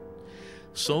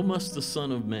 so must the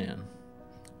Son of Man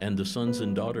and the sons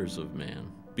and daughters of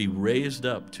man be raised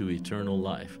up to eternal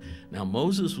life. Now,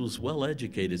 Moses was well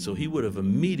educated, so he would have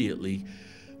immediately,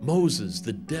 Moses,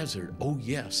 the desert, oh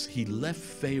yes, he left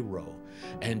Pharaoh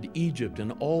and Egypt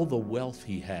and all the wealth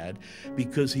he had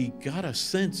because he got a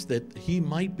sense that he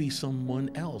might be someone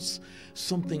else,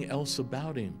 something else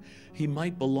about him. He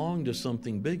might belong to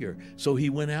something bigger. So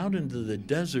he went out into the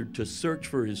desert to search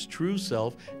for his true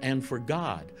self and for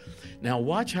God. Now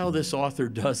watch how this author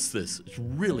does this. It's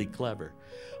really clever.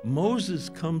 Moses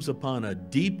comes upon a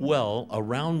deep well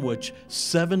around which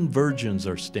 7 virgins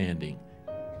are standing.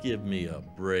 Give me a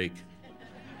break.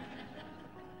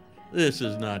 This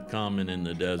is not common in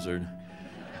the desert.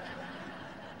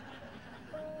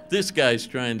 This guy's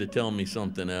trying to tell me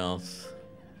something else.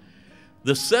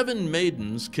 The 7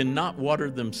 maidens cannot water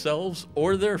themselves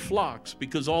or their flocks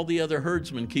because all the other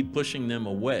herdsmen keep pushing them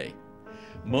away.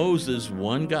 Moses,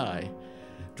 one guy,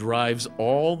 drives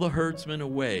all the herdsmen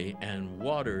away and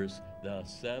waters the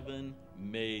 7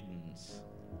 maidens.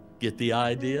 Get the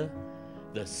idea?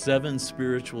 The 7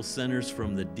 spiritual centers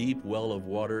from the deep well of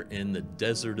water in the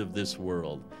desert of this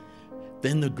world.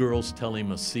 Then the girls tell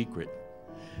him a secret.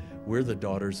 We're the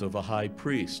daughters of a high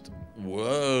priest.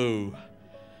 Whoa.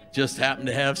 Just happened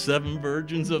to have 7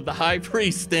 virgins of the high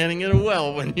priest standing in a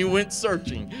well when you went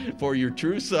searching for your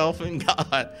true self and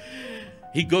God.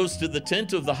 He goes to the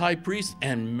tent of the high priest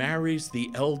and marries the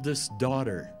eldest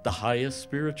daughter, the highest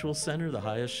spiritual center, the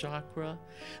highest chakra.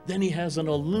 Then he has an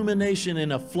illumination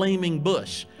in a flaming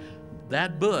bush.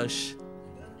 That bush,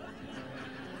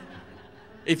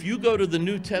 if you go to the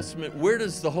New Testament, where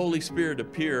does the Holy Spirit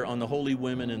appear on the holy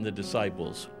women and the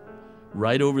disciples?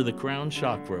 Right over the crown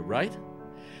chakra, right?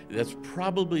 That's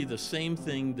probably the same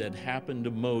thing that happened to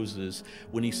Moses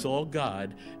when he saw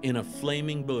God in a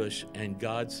flaming bush, and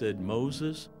God said,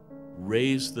 Moses,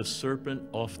 raise the serpent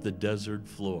off the desert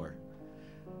floor.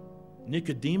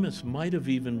 Nicodemus might have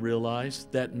even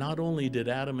realized that not only did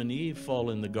Adam and Eve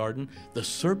fall in the garden, the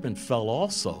serpent fell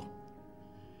also.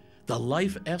 The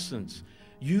life essence.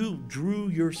 You drew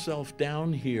yourself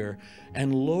down here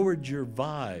and lowered your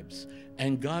vibes.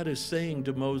 And God is saying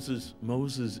to Moses,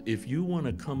 Moses, if you want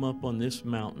to come up on this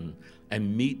mountain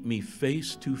and meet me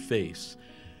face to face,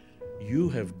 you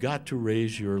have got to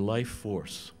raise your life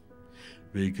force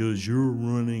because you're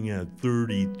running at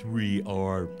 33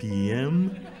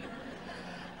 RPM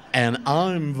and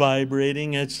I'm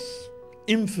vibrating at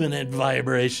infinite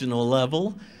vibrational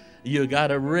level. You got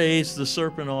to raise the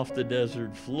serpent off the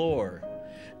desert floor.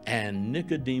 And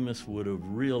Nicodemus would have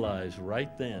realized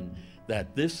right then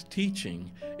that this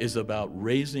teaching is about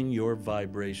raising your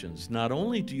vibrations. Not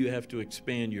only do you have to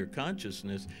expand your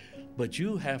consciousness, but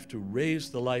you have to raise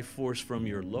the life force from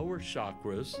your lower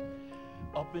chakras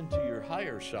up into your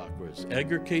higher chakras.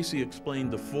 Edgar Cayce explained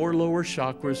the 4 lower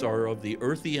chakras are of the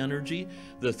earthy energy,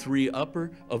 the 3 upper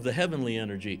of the heavenly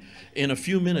energy. In a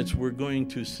few minutes, we're going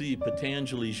to see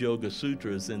Patanjali's Yoga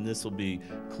Sutras, and this will be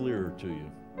clearer to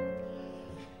you.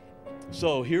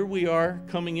 So here we are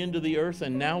coming into the earth,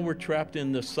 and now we're trapped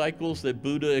in the cycles that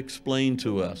Buddha explained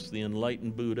to us, the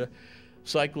enlightened Buddha,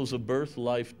 cycles of birth,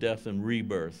 life, death, and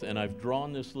rebirth. And I've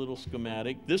drawn this little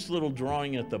schematic. This little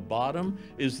drawing at the bottom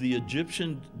is the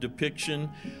Egyptian depiction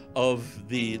of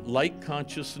the light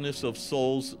consciousness of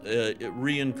souls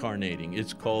reincarnating.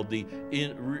 It's called the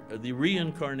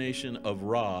reincarnation of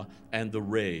Ra and the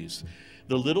rays.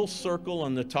 The little circle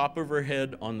on the top of her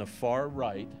head on the far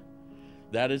right,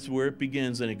 that is where it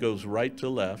begins, and it goes right to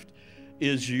left,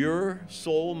 is your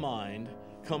soul mind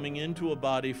coming into a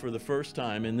body for the first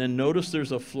time. And then notice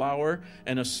there's a flower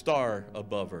and a star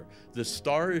above her. The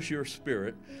star is your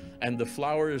spirit, and the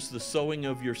flower is the sowing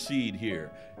of your seed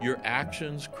here. Your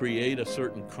actions create a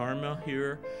certain karma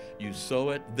here. You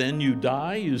sow it, then you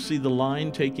die. You see the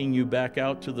line taking you back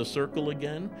out to the circle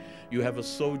again. You have a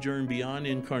sojourn beyond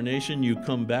incarnation. You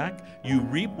come back, you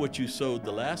reap what you sowed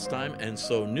the last time and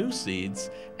sow new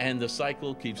seeds, and the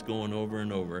cycle keeps going over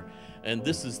and over. And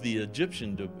this is the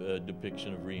Egyptian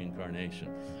depiction of reincarnation.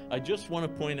 I just want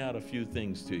to point out a few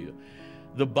things to you.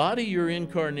 The body you're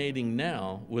incarnating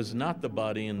now was not the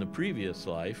body in the previous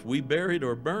life. We buried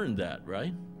or burned that,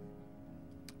 right?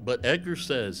 But Edgar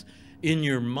says, in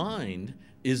your mind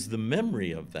is the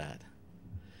memory of that.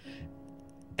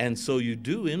 And so you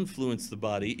do influence the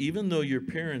body. Even though your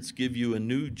parents give you a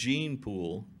new gene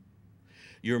pool,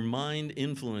 your mind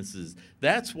influences.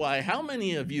 That's why, how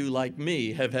many of you, like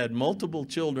me, have had multiple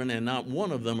children and not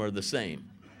one of them are the same?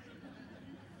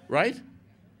 Right?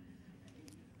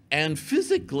 And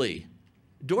physically,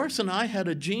 Doris and I had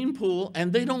a gene pool,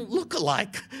 and they don't look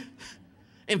alike.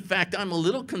 In fact, I'm a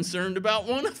little concerned about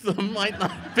one of them might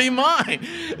not be mine.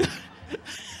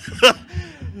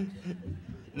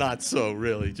 Not so,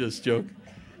 really, just joking.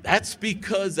 That's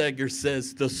because, Edgar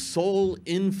says, the soul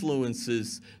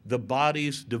influences the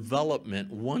body's development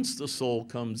once the soul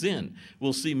comes in.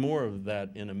 We'll see more of that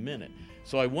in a minute.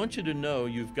 So I want you to know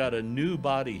you've got a new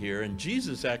body here, and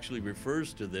Jesus actually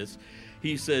refers to this.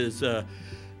 He says,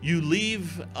 you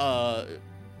leave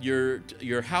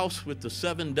your house with the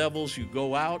 7 devils, you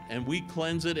go out, and we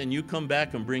cleanse it, and you come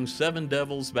back and bring 7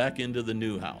 devils back into the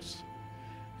new house.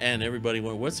 And everybody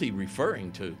went, what's he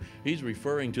referring to? He's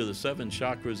referring to the 7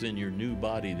 chakras in your new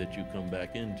body that you come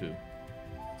back into.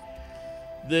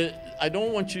 I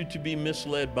don't want you to be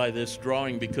misled by this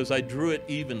drawing because I drew it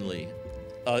evenly.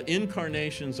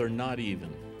 Incarnations are not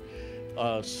even.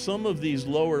 Some of these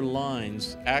lower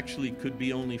lines actually could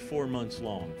be only 4 months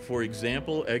long. For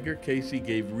example, Edgar Cayce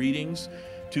gave readings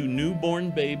to newborn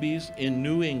babies in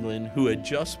New England who had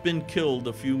just been killed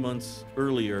a few months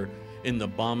earlier in the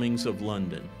bombings of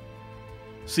London.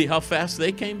 See how fast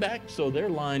they came back? So their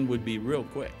line would be real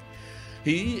quick.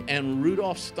 He and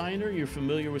Rudolf Steiner, you're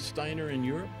familiar with Steiner in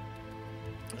Europe?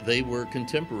 They were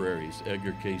contemporaries,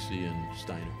 Edgar Cayce and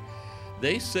Steiner.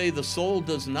 They say the soul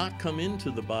does not come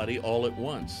into the body all at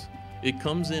once. It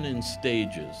comes in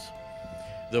stages.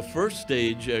 The first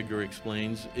stage, Edgar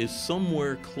explains, is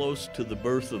somewhere close to the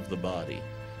birth of the body,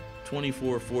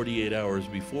 24, 48 hours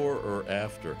before or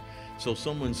after. So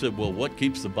someone said, well, what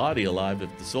keeps the body alive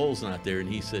if the soul's not there? And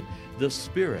he said, the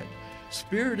spirit.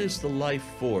 Spirit is the life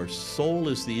force. Soul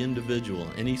is the individual.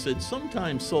 And he said,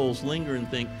 sometimes souls linger and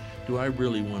think, do I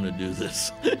really want to do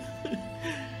this?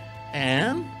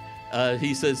 And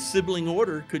he says sibling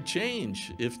order could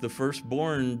change if the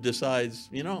firstborn decides,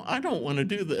 you know, I don't want to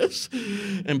do this,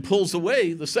 and pulls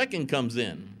away, the second comes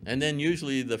in. And then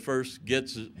usually the first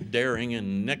gets daring,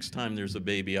 and next time there's a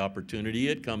baby opportunity,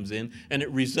 it comes in, and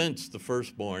it resents the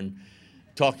firstborn,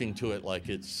 talking to it like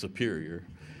it's superior,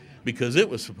 because it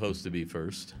was supposed to be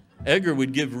first. Edgar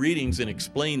would give readings and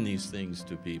explain these things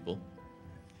to people.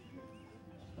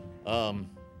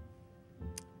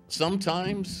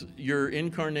 Sometimes your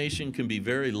incarnation can be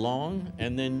very long,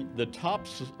 and then the top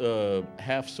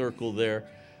half circle there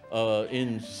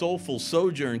in soulful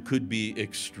sojourn could be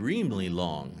extremely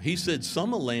long. He said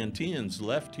some Atlanteans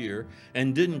left here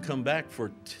and didn't come back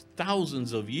for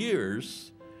thousands of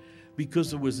years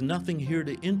because there was nothing here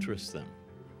to interest them.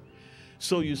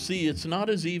 So you see, it's not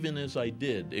as even as I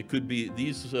did. It could be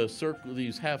these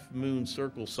half-moon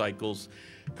circle cycles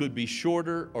could be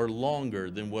shorter or longer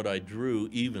than what I drew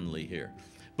evenly here.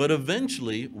 But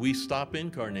eventually, we stop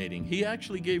incarnating. He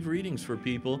actually gave readings for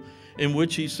people in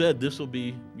which he said, this will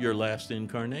be your last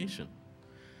incarnation.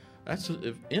 That's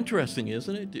interesting,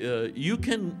 isn't it?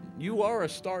 You are a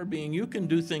star being. You can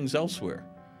do things elsewhere.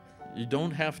 You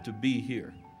don't have to be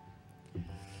here.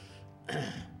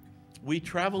 We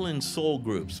travel in soul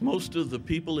groups. Most of the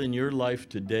people in your life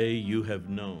today you have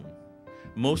known.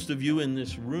 Most of you in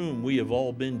this room, we have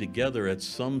all been together at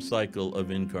some cycle of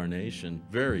incarnation,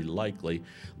 very likely.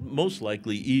 Most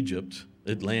likely Egypt,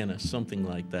 Atlantis, something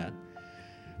like that.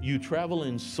 You travel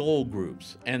in soul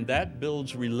groups, and that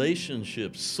builds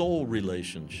relationships, soul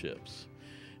relationships.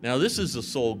 Now, this is a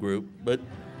soul group, but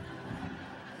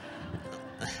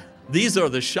these are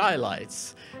the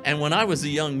Shylights. And when I was a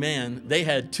young man, they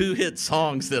had 2 hit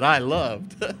songs that I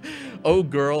loved, Oh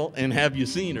Girl and Have You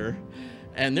Seen Her?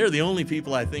 And they're the only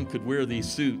people I think could wear these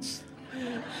suits.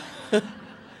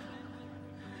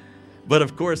 But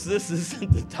of course, this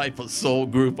isn't the type of soul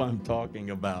group I'm talking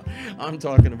about. I'm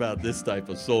talking about this type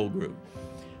of soul group.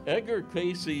 Edgar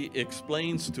Cayce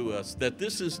explains to us that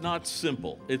this is not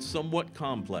simple. It's somewhat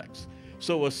complex.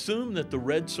 So assume that the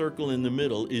red circle in the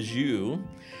middle is you,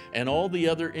 and all the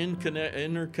other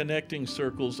interconnecting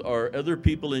circles are other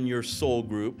people in your soul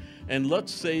group, and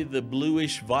let's say the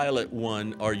bluish violet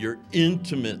one are your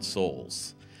intimate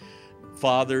souls.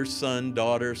 Father, son,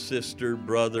 daughter, sister,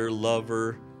 brother,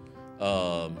 lover,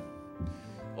 all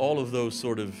of those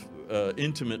sort of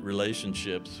intimate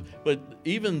relationships. But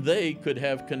even they could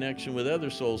have connection with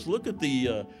other souls. Look at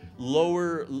the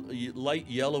lower light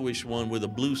yellowish one with a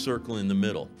blue circle in the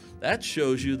middle. That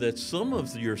shows you that some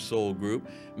of your soul group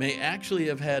may actually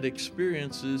have had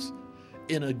experiences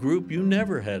in a group you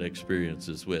never had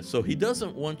experiences with. So he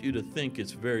doesn't want you to think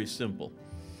it's very simple.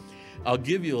 I'll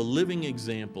give you a living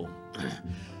example.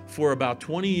 For about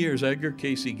 20 years, Edgar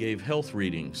Cayce gave health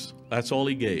readings. That's all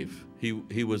he gave.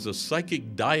 He was a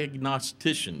psychic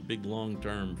diagnostician, big long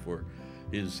term for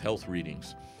his health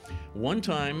readings. One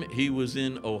time he was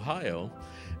in Ohio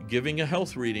giving a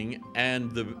health reading,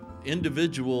 and the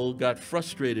individual got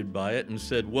frustrated by it and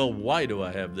said, well, why do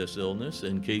I have this illness?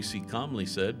 And Cayce calmly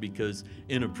said, because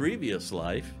in a previous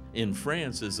life in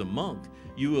France as a monk,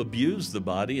 you abused the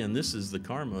body, and this is the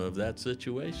karma of that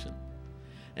situation.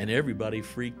 And everybody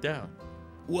freaked out.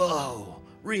 Whoa,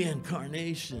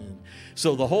 reincarnation.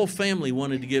 So the whole family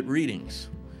wanted to get readings,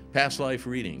 past life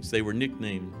readings. They were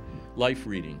nicknamed life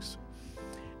readings.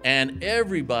 And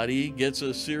everybody gets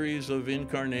a series of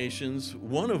incarnations,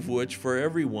 one of which for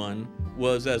everyone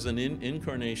was as an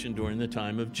incarnation during the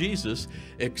time of Jesus,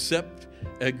 except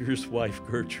Edgar's wife,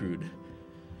 Gertrude.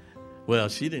 Well,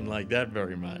 she didn't like that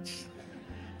very much.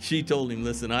 She told him,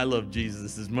 listen, I love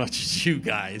Jesus as much as you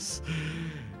guys.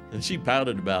 And she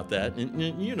pouted about that.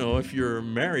 And you know, if you're a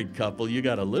married couple, you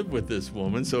got to live with this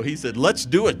woman. So he said, let's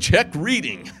do a check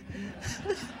reading.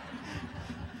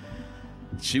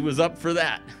 She was up for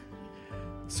that.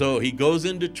 So he goes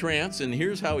into trance, and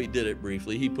here's how he did it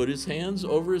briefly. He put his hands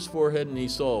over his forehead, and he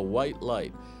saw a white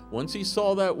light. Once he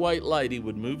saw that white light, he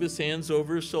would move his hands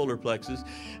over his solar plexus,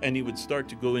 and he would start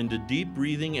to go into deep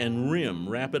breathing and REM,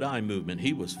 rapid eye movement.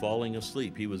 He was falling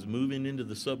asleep. He was moving into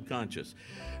the subconscious.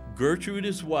 Gertrude,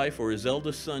 his wife, or his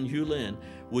eldest son, Hulin,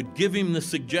 would give him the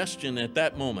suggestion at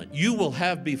that moment, you will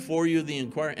have before you the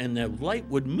inquiry, and the light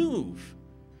would move.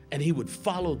 And he would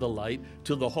follow the light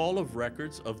to the hall of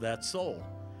records of that soul.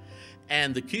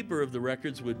 And the keeper of the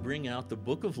records would bring out the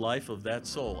book of life of that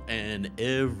soul. And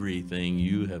everything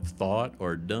you have thought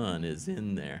or done is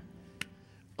in there.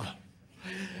 Oh.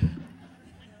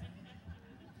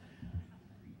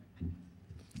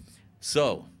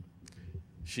 So,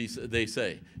 they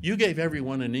say, you gave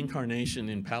everyone an incarnation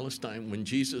in Palestine when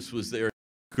Jesus was there,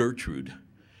 Gertrude.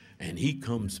 And he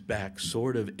comes back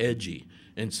sort of edgy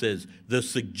and says, the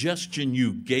suggestion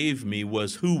you gave me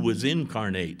was who was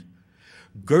incarnate.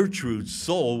 Gertrude's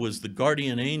soul was the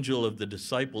guardian angel of the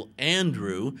disciple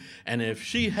Andrew, and if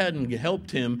she hadn't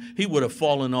helped him, he would have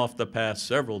fallen off the path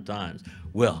several times.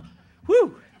 Well,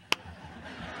 whew.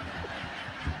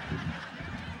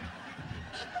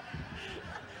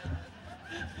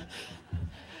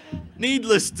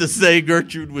 Needless to say,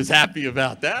 Gertrude was happy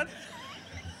about that.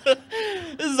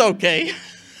 This is okay.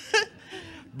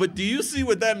 But do you see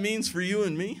what that means for you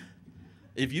and me?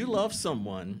 If you love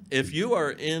someone, if you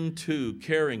are into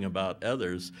caring about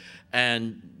others,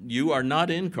 and you are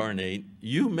not incarnate,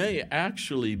 you may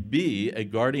actually be a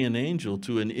guardian angel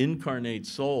to an incarnate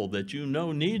soul that you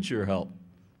know needs your help.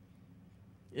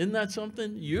 Isn't that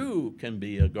something? You can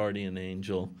be a guardian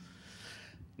angel.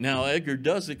 Now, Edgar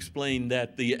does explain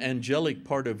that the angelic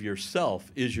part of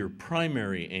yourself is your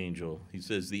primary angel. He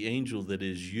says the angel that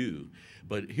is you.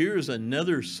 But here's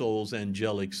another soul's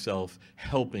angelic self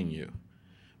helping you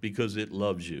because it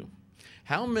loves you.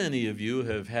 How many of you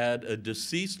have had a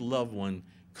deceased loved one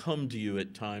come to you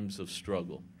at times of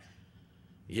struggle?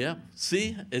 Yeah,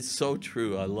 see, it's so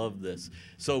true. I love this.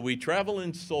 So we travel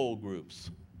in soul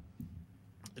groups.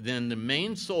 Then the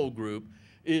main soul group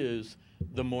is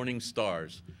the morning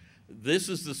stars. This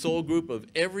is the soul group of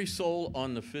every soul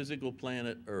on the physical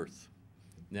planet Earth.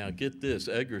 Now get this,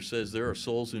 Edgar says there are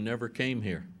souls who never came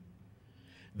here.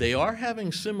 They are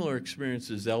having similar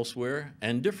experiences elsewhere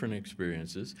and different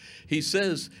experiences. He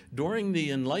says during the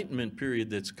enlightenment period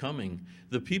that's coming,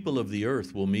 the people of the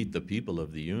earth will meet the people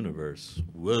of the universe.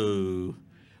 Whoa.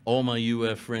 All my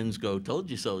UF friends go, told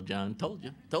you so, John, told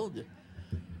you, told you.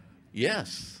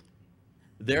 Yes,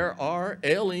 there are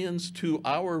aliens to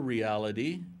our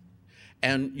reality,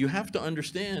 and you have to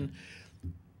understand,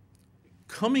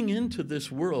 coming into this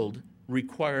world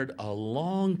required a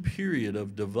long period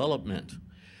of development.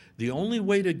 The only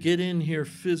way to get in here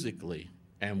physically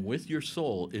and with your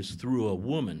soul is through a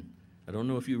woman. I don't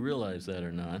know if you realize that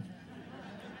or not.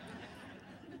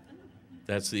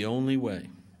 That's the only way.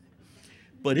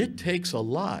 But it takes a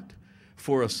lot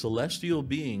for a celestial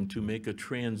being to make a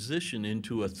transition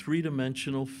into a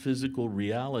three-dimensional physical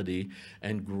reality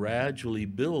and gradually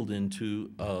build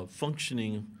into a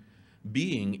functioning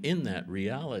being in that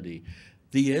reality.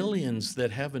 The aliens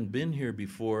that haven't been here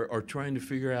before are trying to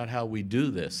figure out how we do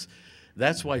this.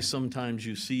 That's why sometimes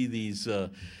you see these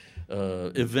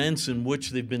events in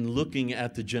which they've been looking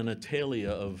at the genitalia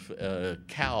of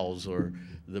cows or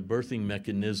the birthing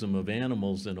mechanism of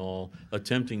animals and all,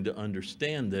 attempting to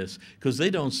understand this, because they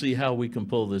don't see how we can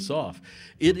pull this off.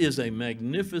 It is a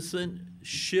magnificent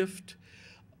shift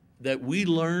that we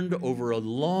learned over a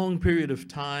long period of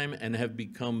time and have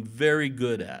become very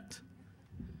good at.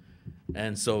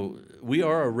 And so we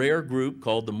are a rare group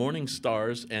called the Morning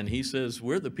Stars, and he says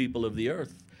we're the people of the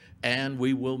earth, and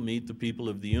we will meet the people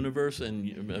of the universe,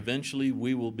 and eventually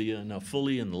we will be in a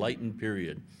fully enlightened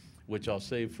period, which I'll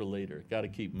save for later. Got to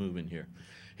keep moving here.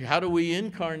 How do we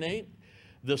incarnate?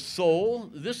 The soul,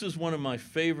 this is one of my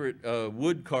favorite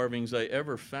wood carvings I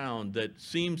ever found that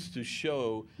seems to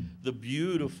show the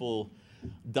beautiful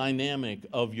dynamic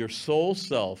of your soul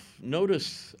self.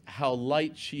 Notice how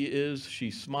light she is.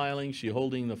 She's smiling. She's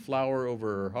holding the flower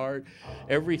over her heart.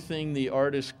 Everything the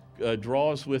artist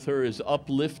draws with her is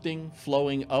uplifting,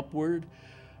 flowing upward,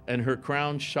 and her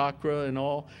crown chakra and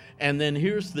all. And then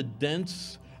here's the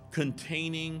dense,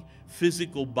 containing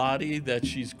physical body that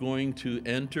she's going to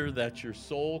enter. That's your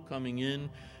soul coming in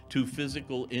to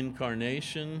physical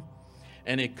incarnation.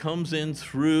 And it comes in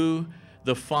through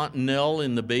the fontanelle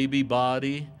in the baby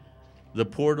body. The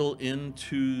portal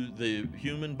into the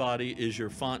human body is your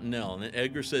fontanelle. And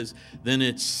Edgar says, then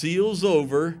it seals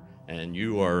over and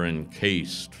you are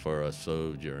encased for a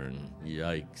sojourn.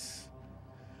 Yikes.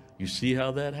 You see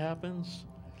how that happens?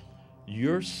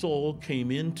 Your soul came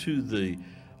into the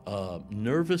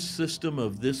nervous system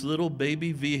of this little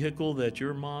baby vehicle that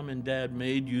your mom and dad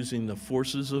made using the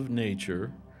forces of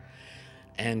nature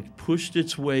and pushed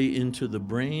its way into the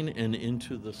brain and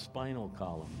into the spinal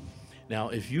column. Now,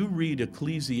 if you read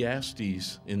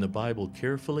Ecclesiastes in the Bible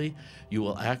carefully, you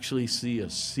will actually see a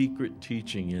secret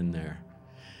teaching in there.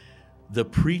 The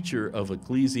preacher of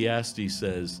Ecclesiastes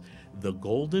says, the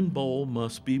golden bowl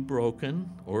must be broken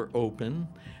or open,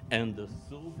 and the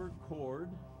silver cord,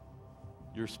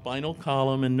 your spinal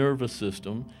column and nervous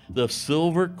system, the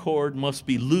silver cord must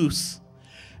be loose,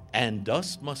 and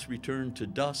dust must return to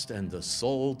dust, and the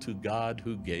soul to God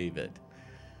who gave it.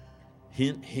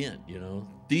 Hint, hint, you know,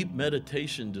 deep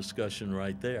meditation discussion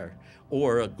right there,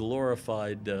 or a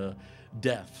glorified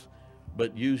death,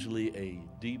 but usually a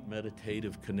deep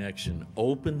meditative connection.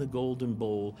 Open the golden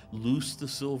bowl, loose the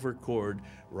silver cord,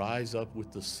 rise up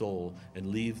with the soul, and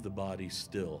leave the body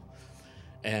still.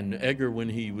 And Edgar, when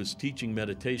he was teaching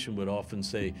meditation, would often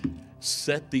say,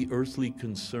 set the earthly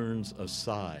concerns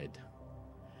aside.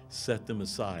 Set them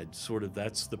aside. Sort of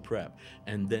that's the prep.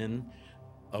 And then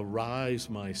arise,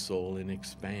 my soul, and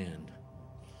expand.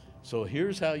 So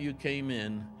here's how you came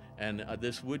in. And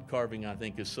this wood carving, I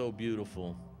think, is so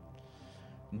beautiful.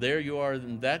 There you are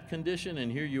in that condition,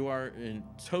 and here you are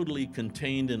totally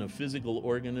contained in a physical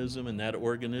organism, and that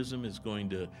organism is going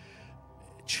to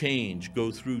change,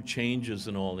 go through changes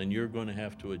and all, and you're going to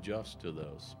have to adjust to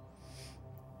those.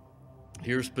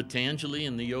 Here's Patanjali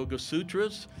in the Yoga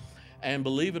Sutras, and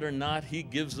believe it or not, he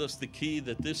gives us the key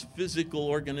that this physical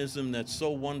organism that's so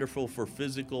wonderful for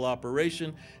physical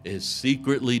operation is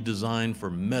secretly designed for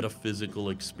metaphysical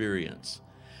experience.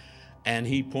 And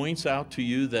he points out to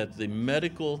you that the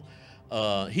medical,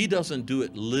 he doesn't do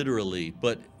it literally,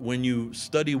 but when you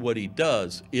study what he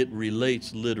does, it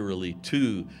relates literally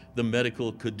to the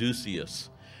medical caduceus,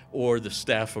 or the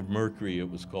staff of Mercury, it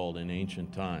was called in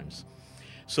ancient times.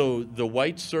 So the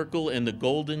white circle and the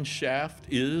golden shaft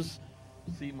is,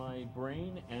 see my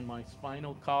brain and my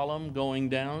spinal column going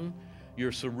down,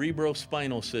 your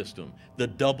cerebrospinal system. The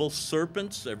double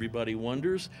serpents, everybody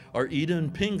wonders, are Ida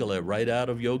and Pingala right out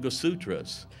of Yoga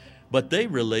Sutras. But they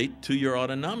relate to your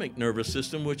autonomic nervous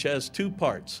system, which has two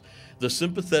parts, the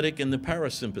sympathetic and the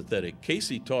parasympathetic.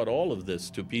 Casey taught all of this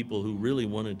to people who really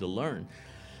wanted to learn.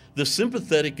 The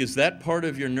sympathetic is that part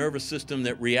of your nervous system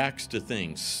that reacts to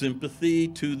things. Sympathy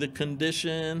to the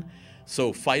condition,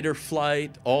 so fight or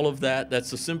flight, all of that,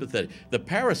 that's the sympathetic. The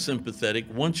parasympathetic,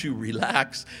 once you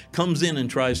relax, comes in and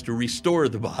tries to restore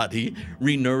the body,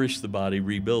 re-nourish the body,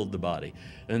 rebuild the body.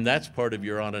 And that's part of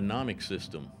your autonomic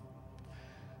system.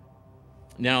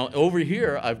 Now, over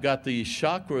here, I've got the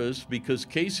chakras, because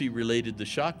Casey related the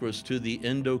chakras to the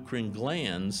endocrine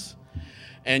glands.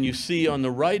 And you see on the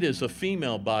right is a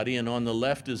female body, and on the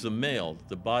left is a male.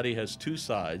 The body has two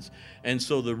sides. And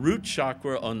so the root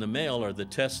chakra on the male are the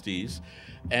testes,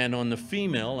 and on the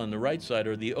female, on the right side,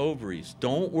 are the ovaries.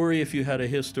 Don't worry if you had a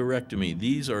hysterectomy.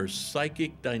 These are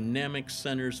psychic dynamic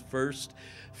centers first,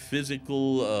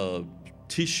 physical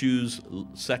tissues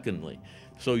secondly.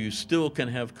 So you still can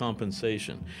have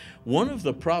compensation. One of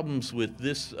the problems with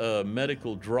this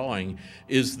medical drawing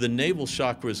is the navel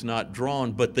chakra is not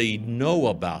drawn, but they know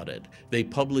about it. They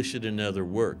publish it in other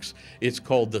works. It's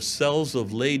called the cells of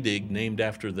Leydig, named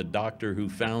after the doctor who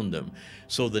found them.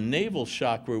 So the navel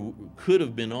chakra could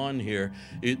have been on here.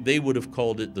 They would have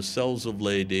called it the cells of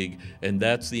Leydig, and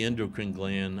that's the endocrine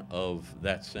gland of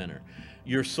that center.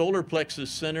 Your solar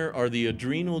plexus center are the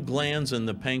adrenal glands and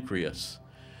the pancreas.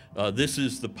 This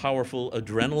is the powerful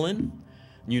adrenaline.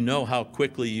 You know how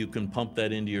quickly you can pump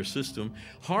that into your system.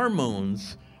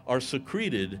 Hormones are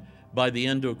secreted by the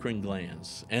endocrine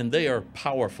glands, and they are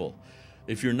powerful.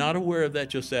 If you're not aware of that,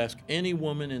 just ask any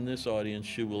woman in this audience.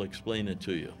 She will explain it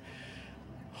to you.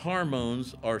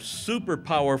 Hormones are super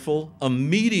powerful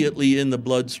immediately in the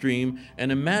bloodstream,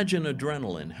 and imagine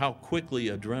adrenaline, how quickly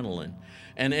adrenaline.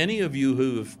 And any of you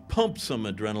who have pumped some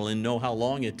adrenaline know how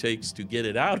long it takes to get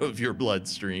it out of your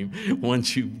bloodstream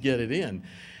once you get it in.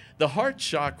 The heart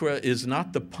chakra is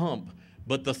not the pump,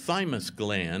 but the thymus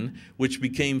gland, which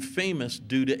became famous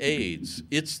due to AIDS.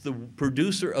 It's the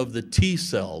producer of the T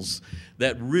cells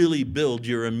that really build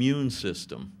your immune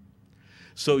system.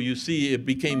 So you see, it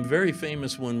became very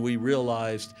famous when we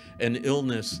realized an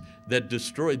illness that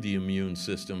destroyed the immune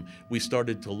system. We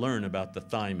started to learn about the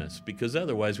thymus, because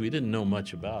otherwise we didn't know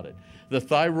much about it. The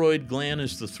thyroid gland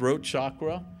is the throat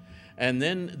chakra. And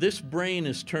then this brain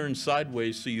is turned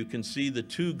sideways so you can see the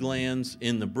two glands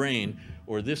in the brain,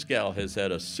 or this gal has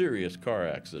had a serious car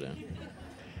accident.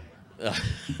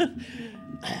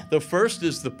 The first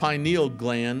is the pineal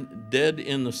gland, dead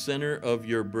in the center of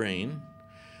your brain,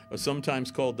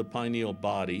 sometimes called the pineal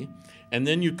body. And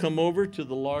then you come over to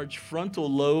the large frontal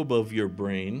lobe of your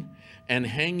brain, and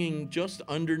hanging just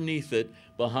underneath it,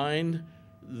 behind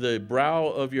the brow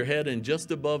of your head and just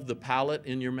above the palate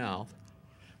in your mouth,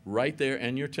 right there,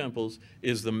 and your temples,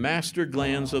 is the master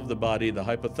glands of the body, the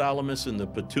hypothalamus and the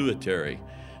pituitary.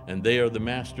 And they are the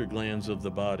master glands of the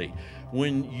body.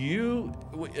 When you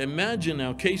imagine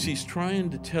now, Casey's trying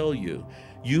to tell you,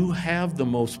 you have the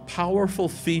most powerful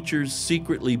features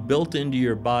secretly built into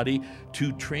your body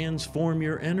to transform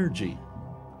your energy.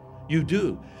 You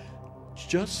do.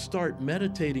 Just start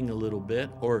meditating a little bit,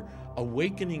 or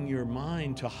awakening your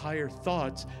mind to higher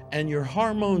thoughts, and your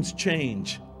hormones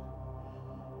change.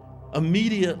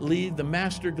 Immediately, the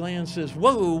master gland says,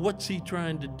 whoa, what's he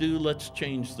trying to do? Let's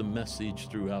change the message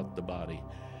throughout the body.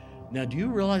 Now, do you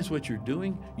realize what you're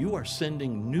doing? You are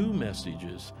sending new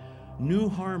messages, new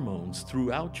hormones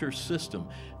throughout your system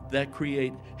that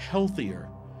create healthier,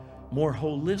 more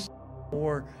holistic,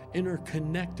 more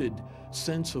interconnected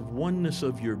sense of oneness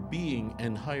of your being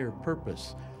and higher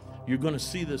purpose. You're going to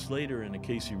see this later in a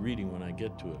Casey reading when I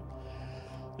get to it.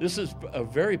 This is a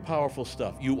very powerful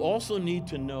stuff. You also need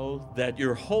to know that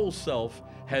your whole self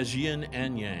has yin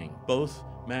and yang, both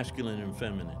masculine and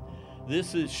feminine.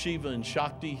 This is Shiva and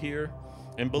Shakti here.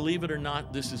 And believe it or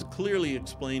not, this is clearly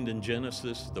explained in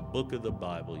Genesis, the book of the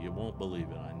Bible. You won't believe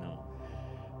it, I know.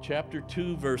 Chapter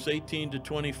 2, verse 18 to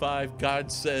 25,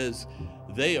 God says,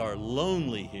 they are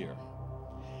lonely here.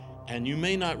 And you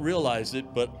may not realize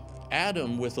it, but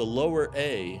Adam with a lower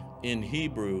A in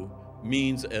Hebrew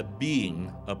means a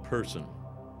being, a person,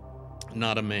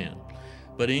 not a man.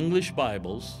 But English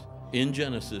Bibles in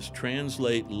Genesis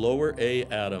translate lower A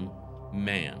Adam,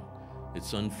 man.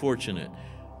 It's unfortunate.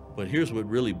 But here's what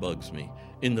really bugs me.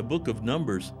 In the book of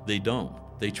Numbers, they don't.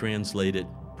 They translate it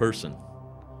person.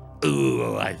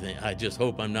 Ooh, I just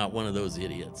hope I'm not one of those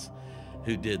idiots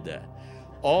who did that.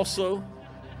 Also,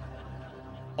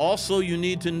 you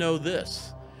need to know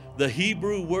this. The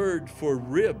Hebrew word for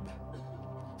rib,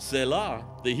 Selah,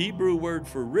 the Hebrew word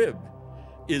for rib,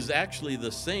 is actually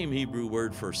the same Hebrew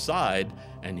word for side.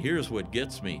 And here's what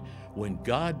gets me. When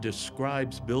God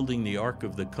describes building the Ark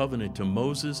of the Covenant to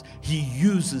Moses, he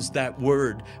uses that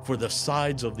word for the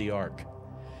sides of the Ark.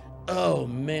 Oh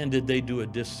man, did they do a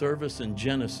disservice in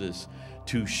Genesis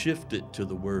to shift it to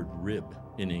the word rib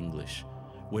in English,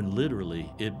 when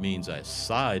literally it means a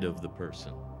side of the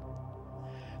person.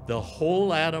 The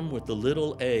whole Adam with the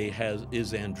little a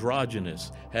is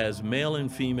androgynous, has male and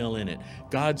female in it.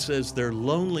 God says they're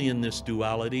lonely in this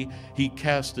duality. He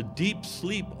casts a deep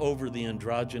sleep over the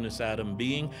androgynous Adam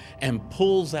being and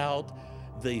pulls out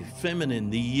the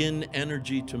feminine, the yin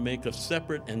energy to make us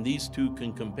separate, and these two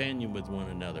can companion with one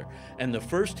another. And the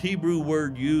first Hebrew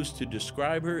word used to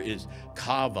describe her is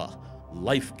kava,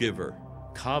 life giver.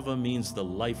 Kava means the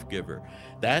life giver.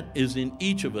 That is in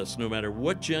each of us. No matter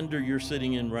what gender you're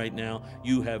sitting in right now,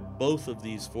 you have both of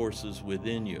these forces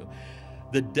within you.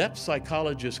 The depth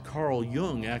psychologist Carl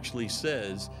Jung actually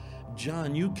says,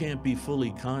 John, you can't be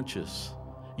fully conscious.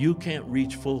 You can't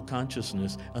reach full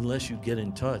consciousness unless you get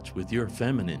in touch with your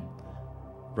feminine,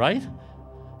 right?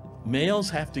 Males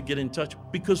have to get in touch,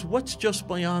 because what's just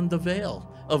beyond the veil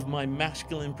of my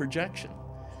masculine projection?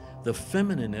 The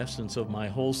feminine essence of my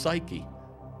whole psyche.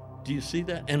 Do you see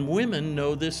that? And women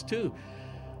know this too.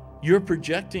 You're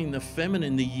projecting the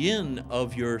feminine, the yin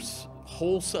of your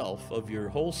whole self, of your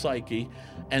whole psyche,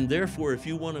 and therefore if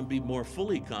you want to be more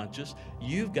fully conscious,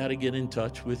 you've got to get in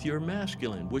touch with your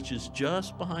masculine, which is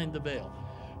just behind the veil.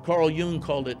 Carl Jung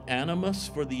called it animus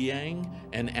for the yang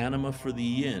and anima for the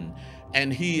yin.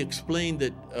 And he explained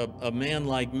that a man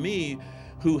like me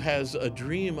who has a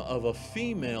dream of a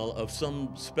female of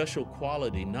some special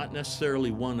quality, not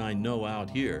necessarily one I know out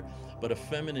here, but a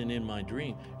feminine in my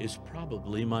dream, is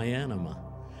probably my anima.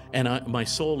 And my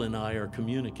soul and I are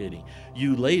communicating.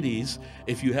 You ladies,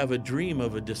 if you have a dream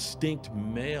of a distinct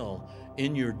male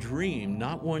in your dream,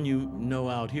 not one you know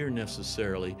out here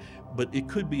necessarily, but it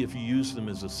could be if you use them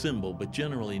as a symbol, but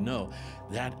generally no,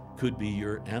 that could be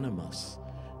your animus,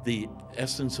 the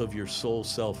essence of your soul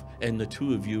self, and the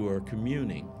two of you are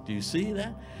communing. Do you see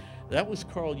that? That was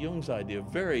Carl Jung's idea,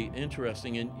 very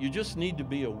interesting, and you just need to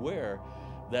be aware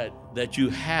that you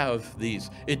have these.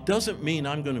 It doesn't mean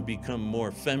I'm going to become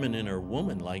more feminine or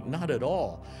woman-like, not at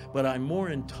all, but I'm more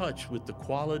in touch with the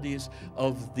qualities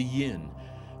of the yin,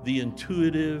 the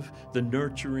intuitive, the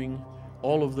nurturing,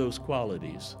 all of those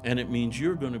qualities. And it means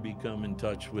you're going to become in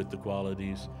touch with the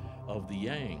qualities of the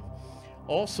yang.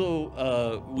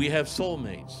 Also, we have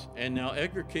soulmates. And now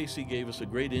Edgar Cayce gave us a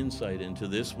great insight into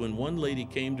this when one lady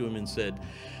came to him and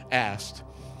asked,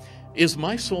 "Is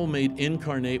my soulmate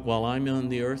incarnate while I'm on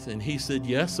the earth?" And he said,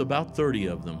 "Yes, about 30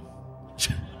 of them."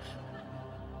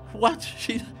 What?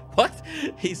 What?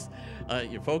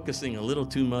 You're focusing a little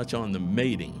too much on the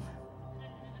mating.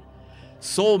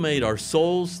 Soulmate are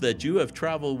souls that you have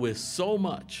traveled with so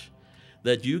much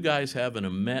that you guys have a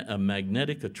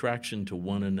magnetic attraction to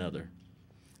one another.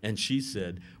 And she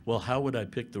said, "Well, how would I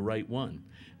pick the right one?"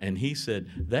 And he said,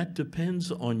 "That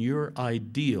depends on your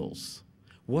ideals.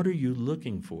 What are you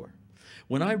looking for?"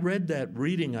 When I read that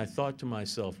reading, I thought to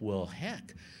myself, well,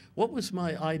 heck, what was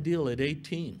my ideal at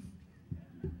 18?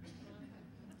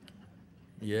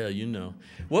 Yeah, you know.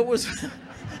 What was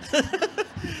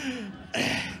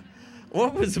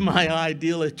what was my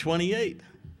ideal at 28,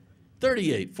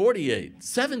 38, 48,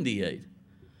 78?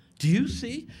 Do you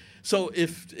see? So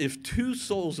if two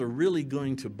souls are really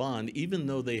going to bond, even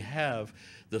though they have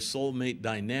the soulmate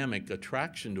dynamic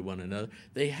attraction to one another,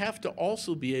 they have to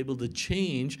also be able to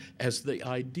change as the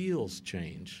ideals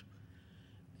change,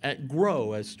 and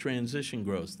grow as transition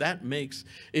grows. That makes,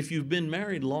 if you've been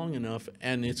married long enough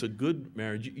and it's a good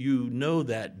marriage, you know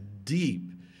that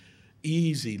deep,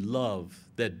 easy love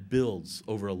that builds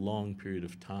over a long period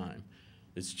of time.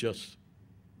 It's just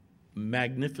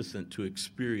magnificent to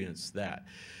experience that.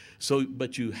 So,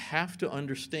 but you have to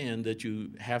understand that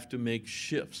you have to make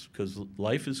shifts because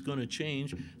life is going to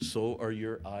change, so are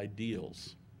your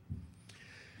ideals.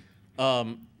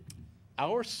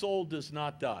 Our soul does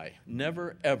not die,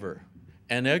 never, ever.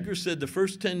 And Edgar said the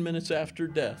first 10 minutes after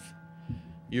death,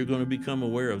 you're going to become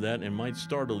aware of that, and it might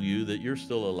startle you that you're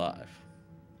still alive.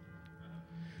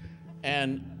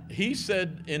 And he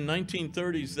said in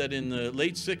 1930s that in the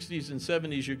late 60s and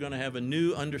 70s, you're going to have a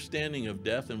new understanding of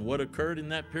death. And what occurred in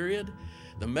that period?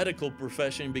 The medical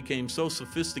profession became so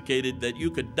sophisticated that you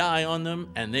could die on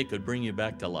them and they could bring you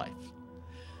back to life.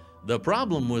 The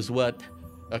problem was what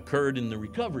occurred in the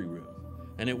recovery room.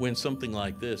 And it went something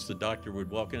like this. The doctor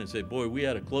would walk in and say, "Boy, we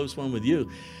had a close one with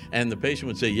you." And the patient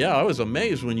would say, "Yeah, I was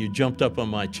amazed when you jumped up on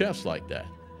my chest like that."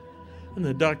 And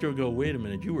the doctor would go, "Wait a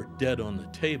minute, you were dead on the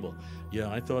table."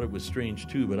 "Yeah, I thought it was strange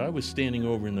too, but I was standing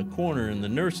over in the corner and the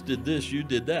nurse did this, you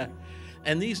did that."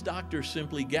 And these doctors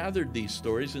simply gathered these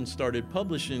stories and started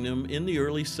publishing them in the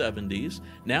early 70s.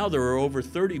 Now there are over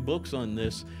 30 books on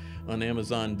this on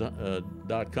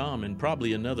Amazon.com and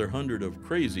probably another 100 of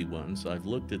crazy ones. I've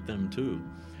looked at them too.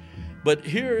 But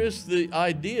here is the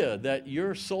idea that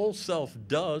your soul self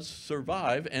does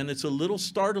survive, and it's a little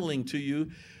startling to you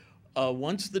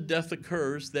once the death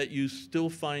occurs that you still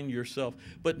find yourself.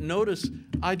 But notice,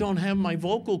 I don't have my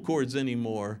vocal cords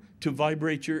anymore to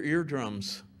vibrate your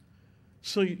eardrums.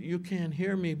 So you can't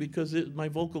hear me because my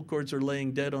vocal cords are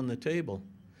laying dead on the table.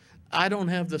 I don't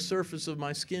have the surface of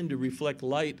my skin to reflect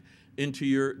light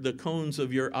into the cones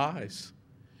of your eyes.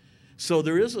 So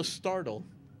there is a startle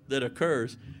that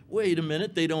occurs. Wait a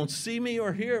minute, they don't see me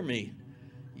or hear me.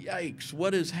 Yikes,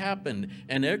 what has happened?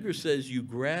 And Edgar says you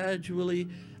gradually,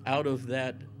 out of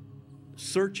that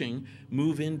searching,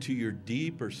 move into your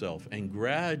deeper self and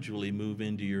gradually move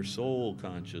into your soul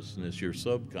consciousness, your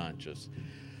subconscious.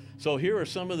 So here are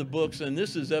some of the books, and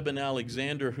this is Eben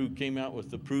Alexander, who came out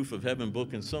with the Proof of Heaven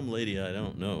book, and some lady I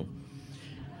don't know.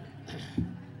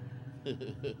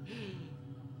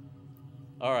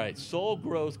 All right, soul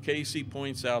growth, Cayce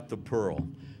points out the pearl.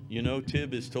 You know,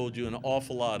 Tib has told you an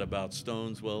awful lot about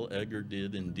stones. Well, Edgar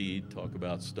did indeed talk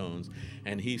about stones.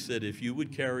 And he said if you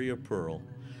would carry a pearl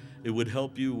It would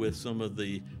help you with some of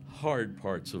the hard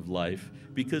parts of life,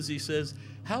 because he says,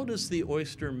 how does the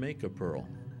oyster make a pearl?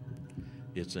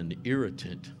 It's an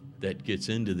irritant that gets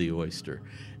into the oyster.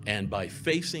 And by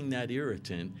facing that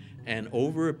irritant and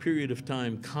over a period of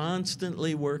time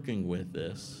constantly working with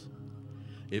this,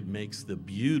 it makes the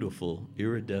beautiful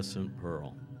iridescent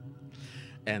pearl.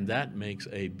 And that makes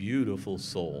a beautiful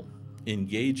soul,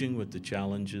 engaging with the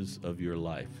challenges of your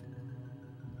life.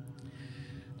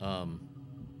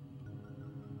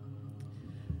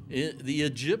 The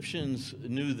Egyptians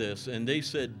knew this, and they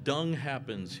said dung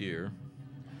happens here.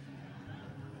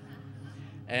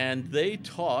 And they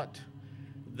taught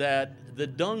that the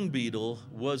dung beetle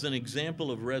was an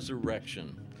example of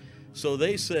resurrection. So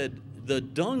they said, in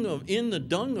the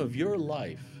dung of your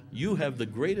life, you have the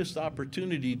greatest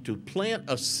opportunity to plant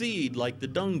a seed like the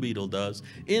dung beetle does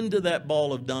into that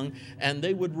ball of dung, and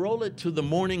they would roll it to the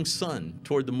morning sun,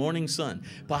 toward the morning sun.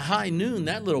 By high noon,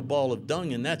 that little ball of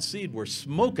dung and that seed were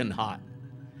smoking hot.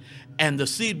 And the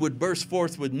seed would burst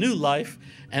forth with new life,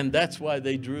 and that's why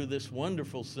they drew this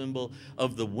wonderful symbol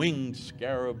of the winged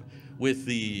scarab with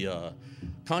the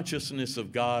consciousness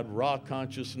of God, raw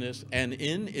consciousness, and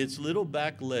in its little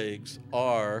back legs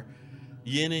are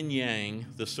yin and yang.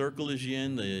 The circle is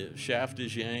yin, the shaft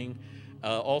is yang.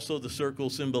 Also, the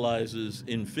circle symbolizes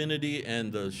infinity,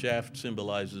 and the shaft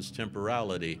symbolizes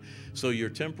temporality. So your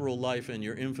temporal life and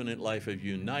your infinite life have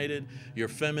united. Your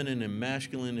feminine and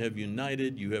masculine have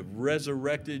united. You have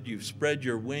resurrected. You've spread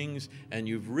your wings, and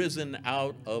you've risen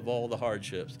out of all the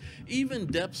hardships. Even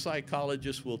depth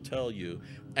psychologists will tell you,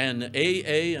 and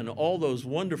AA and all those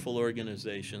wonderful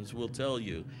organizations will tell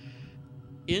you,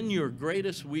 in your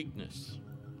greatest weakness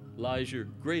lies your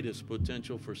greatest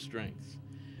potential for strength.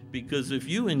 Because if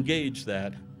you engage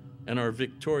that and are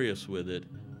victorious with it,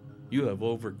 you have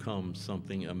overcome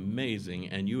something amazing,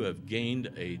 and you have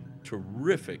gained a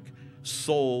terrific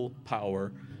soul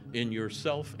power in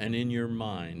yourself and in your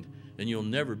mind, and you'll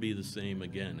never be the same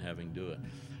again having do it.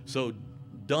 So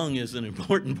dung is an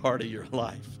important part of your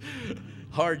life.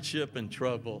 Hardship and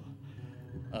trouble.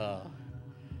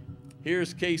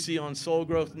 Here's Casey on soul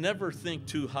growth. Never think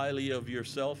too highly of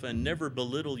yourself, and never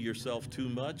belittle yourself too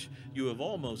much. You have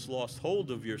almost lost hold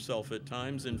of yourself at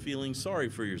times and feeling sorry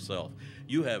for yourself.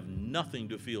 You have nothing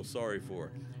to feel sorry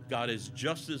for. God is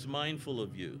just as mindful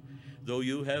of you, though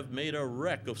you have made a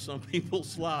wreck of some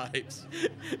people's lives.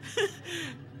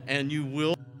 And you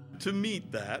will to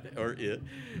meet that, or it,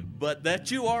 but that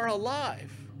you are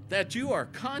alive, that you are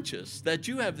conscious, that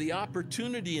you have the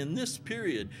opportunity in this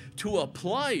period to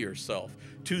apply yourself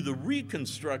to the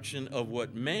reconstruction of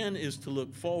what man is to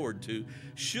look forward to,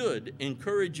 should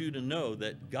encourage you to know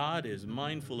that God is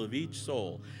mindful of each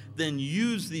soul. Then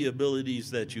use the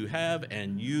abilities that you have,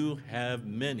 and you have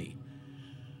many.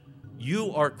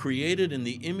 You are created in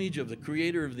the image of the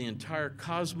creator of the entire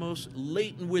cosmos.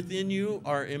 Latent within you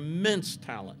are immense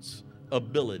talents,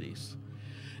 abilities.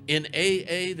 In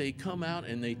AA, they come out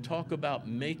and they talk about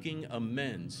making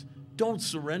amends. Don't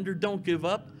surrender, don't give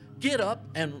up. Get up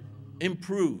and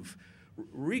improve.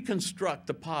 Reconstruct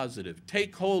the positive.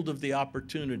 Take hold of the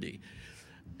opportunity.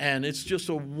 And it's just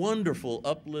a wonderful,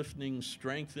 uplifting,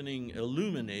 strengthening,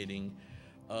 illuminating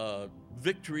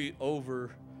victory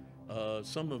over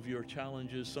some of your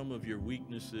challenges, some of your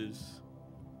weaknesses.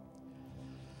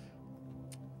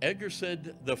 Edgar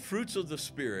said, the fruits of the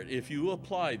Spirit, if you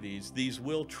apply these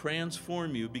will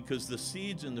transform you, because the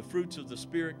seeds and the fruits of the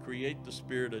Spirit create the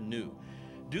Spirit anew.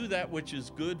 Do that which is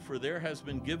good, for there has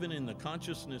been given in the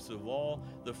consciousness of all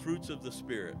the fruits of the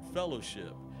Spirit: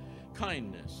 fellowship,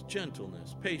 kindness,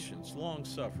 gentleness, patience,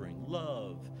 long-suffering,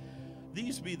 love.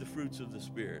 These be the fruits of the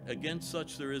Spirit. Against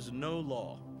such there is no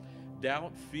law.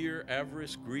 Doubt, fear,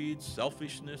 avarice, greed,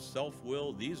 selfishness,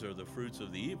 self-will, these are the fruits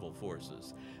of the evil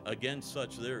forces. Against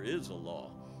such there is a law.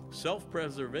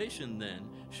 Self-preservation, then,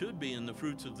 should be in the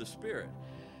fruits of the Spirit.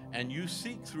 And you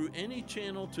seek through any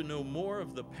channel to know more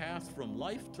of the path from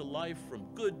life to life, from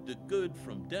good to good,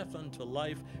 from death unto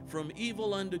life, from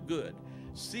evil unto good.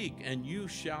 Seek, and you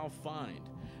shall find.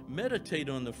 Meditate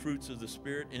on the fruits of the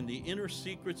Spirit in the inner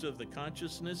secrets of the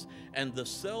consciousness, and the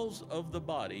cells of the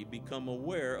body become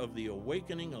aware of the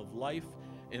awakening of life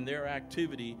in their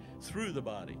activity through the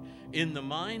body. In the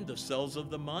mind, the cells of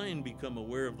the mind become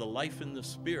aware of the life in the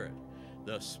Spirit.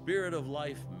 The Spirit of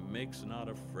life makes not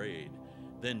afraid.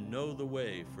 Then know the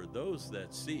way, for those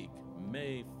that seek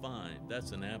may find.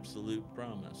 That's an absolute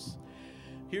promise.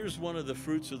 Here's one of the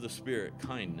fruits of the Spirit,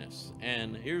 kindness.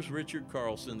 And here's Richard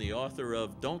Carlson, the author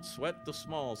of Don't Sweat the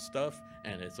Small Stuff,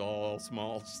 and it's all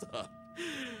small stuff.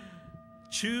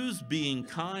 Choose being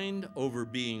kind over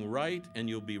being right, and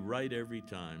you'll be right every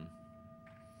time.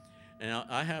 And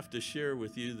I have to share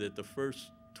with you that the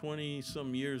first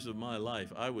 20-some years of my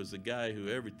life, I was the guy who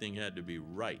everything had to be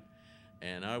right.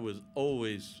 And I was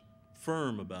always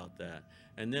firm about that.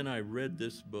 And then I read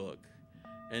this book,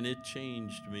 and it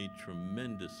changed me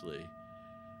tremendously.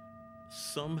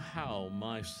 Somehow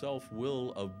my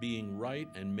self-will of being right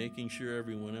and making sure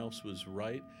everyone else was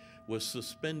right was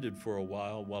suspended for a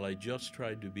while I just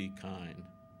tried to be kind.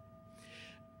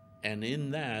 And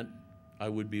in that, I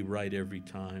would be right every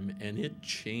time, and it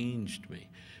changed me.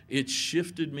 It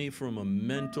shifted me from a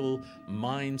mental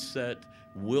mindset,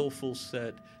 willful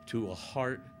set, to a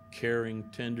heart, caring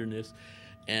tenderness,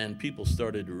 and people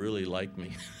started to really like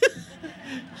me,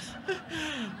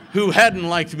 who hadn't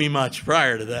liked me much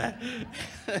prior to that.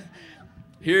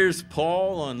 Here's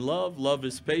Paul on love. Love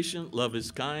is patient, love is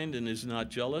kind and is not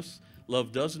jealous.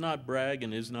 Love does not brag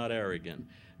and is not arrogant,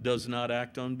 does not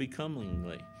act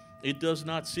unbecomingly. It does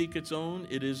not seek its own,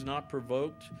 it is not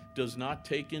provoked, does not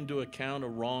take into account a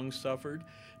wrong suffered,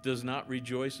 does not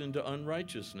rejoice into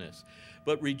unrighteousness,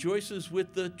 but rejoices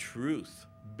with the truth,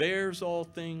 bears all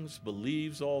things,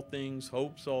 believes all things,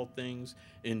 hopes all things,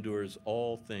 endures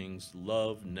all things.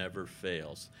 Love never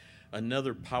fails.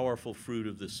 Another powerful fruit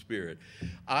of the Spirit.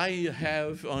 I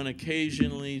have on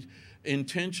occasionally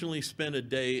intentionally spent a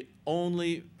day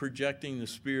only projecting the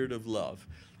spirit of love.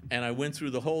 And I went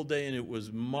through the whole day, and it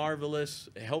was marvelous,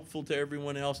 helpful to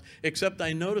everyone else, except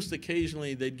I noticed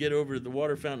occasionally they'd get over to the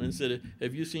water fountain and said,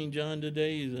 "Have you seen John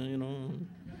today? He's, a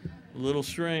little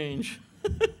strange."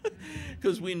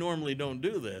 Because we normally don't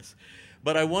do this.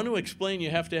 But I want to explain you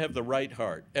have to have the right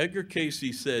heart. Edgar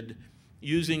Cayce said,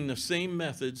 using the same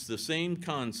methods, the same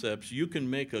concepts, you can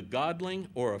make a Godling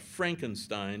or a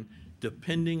Frankenstein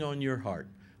depending on your heart,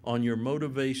 on your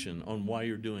motivation, on why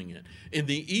you're doing it. In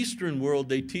the Eastern world,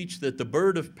 they teach that the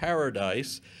bird of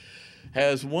paradise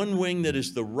has one wing that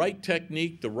is the right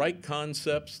technique, the right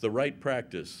concepts, the right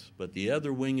practice, but the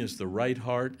other wing is the right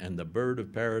heart, and the bird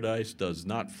of paradise does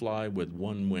not fly with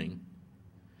one wing.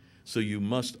 So you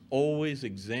must always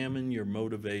examine your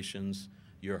motivations,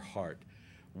 your heart.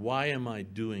 Why am I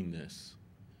doing this?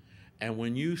 And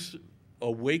when you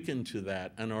awaken to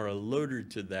that and are alerted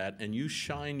to that, and you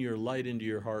shine your light into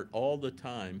your heart all the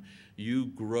time, you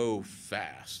grow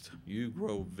fast. You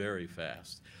grow very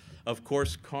fast. Of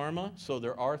course, karma, so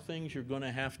there are things you're going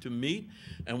to have to meet,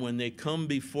 and when they come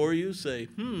before you, say,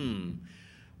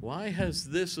 why has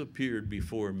this appeared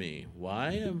before me?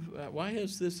 Why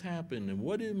has this happened, and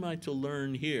what am I to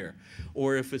learn here?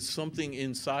 Or if it's something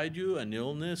inside you, an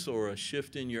illness or a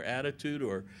shift in your attitude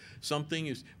or something,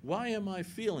 is why am I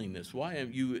feeling this? Why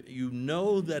am you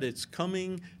know that it's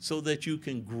coming so that you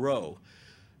can grow.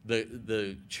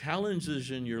 The challenges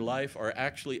in your life are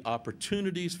actually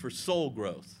opportunities for soul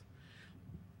growth.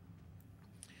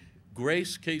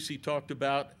 Grace, Cayce talked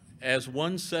about, as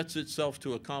one sets itself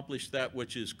to accomplish that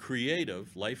which is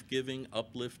creative, life-giving,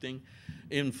 uplifting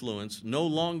influence, no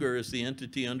longer is the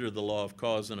entity under the law of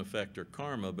cause and effect or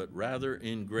karma, but rather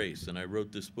in grace. And I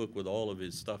wrote this book with all of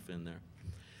his stuff in there.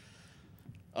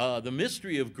 The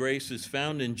mystery of grace is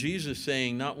found in Jesus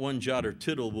saying, not one jot or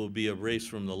tittle will be erased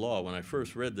from the law. When I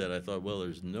first read that, I thought, well,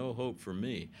 there's no hope for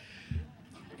me.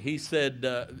 He said,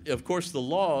 of course, the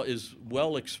law is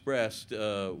well expressed.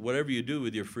 Whatever you do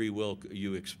with your free will,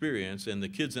 you experience. And the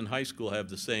kids in high school have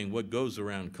the saying, what goes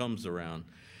around comes around.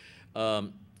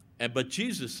 But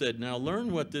Jesus said, now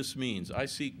learn what this means. I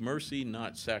seek mercy,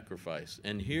 not sacrifice.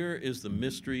 And here is the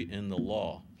mystery in the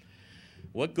law.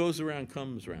 What goes around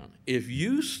comes around. If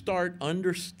you start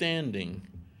understanding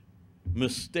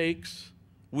mistakes,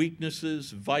 weaknesses,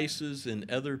 vices in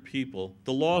other people,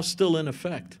 the law is still in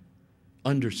effect.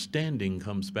 Understanding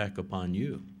comes back upon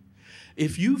you.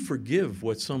 If you forgive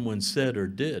what someone said or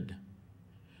did,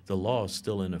 the law is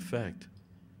still in effect.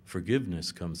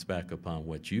 Forgiveness comes back upon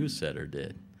what you said or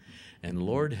did. And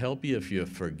Lord help you if you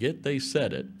forget they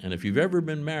said it. And if you've ever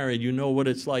been married, you know what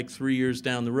it's like 3 years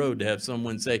down the road to have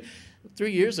someone say,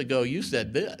 3 years ago you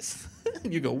said this.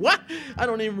 You go, what? I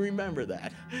don't even remember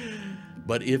that.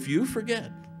 But if you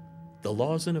forget, the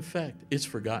law's in effect. It's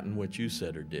forgotten what you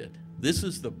said or did. This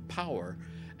is the power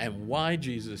and why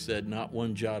Jesus said not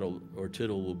one jot or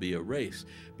tittle will be erased,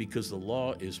 because the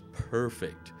law is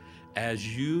perfect.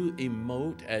 As you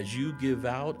emote, as you give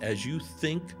out, as you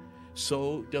think,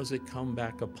 so does it come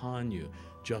back upon you.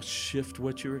 Just shift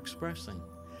what you're expressing,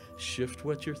 shift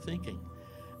what you're thinking,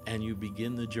 and you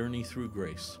begin the journey through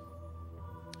grace.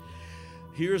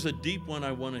 Here's a deep one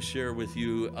I want to share with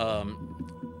you.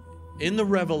 In the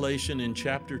Revelation in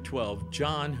chapter 12,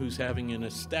 John, who's having an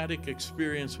ecstatic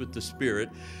experience with the Spirit,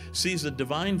 sees a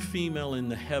divine female in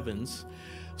the heavens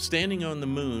standing on the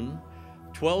moon,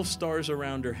 12 stars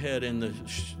around her head, and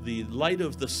the light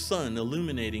of the sun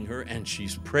illuminating her, and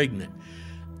she's pregnant.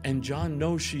 And John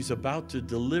knows she's about to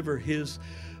deliver his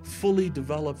fully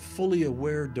developed, fully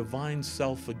aware divine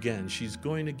self again. She's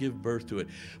going to give birth to it.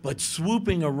 But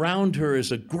swooping around her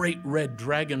is a great red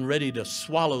dragon ready to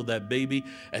swallow that baby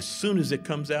as soon as it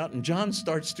comes out. And John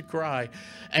starts to cry.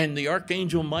 And the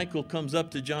archangel Michael comes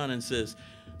up to John and says,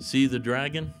 "See the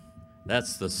dragon?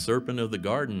 That's the serpent of the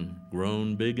garden,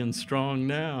 grown big and strong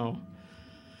now."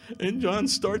 And John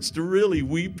starts to really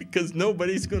weep because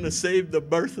nobody's going to save the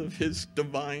birth of his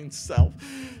divine self.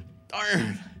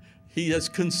 Darn. He has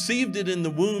conceived it in the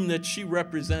womb that she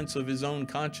represents of his own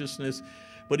consciousness,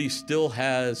 but he still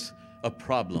has a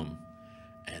problem.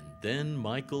 And then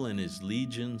Michael and his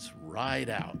legions ride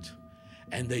out,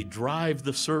 and they drive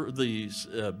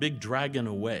the big dragon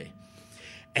away.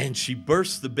 And she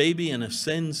births the baby and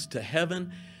ascends to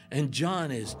heaven, and John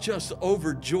is just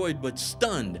overjoyed but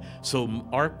stunned. So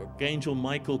Archangel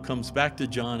Michael comes back to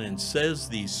John and says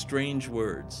these strange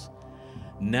words.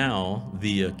 Now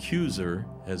the accuser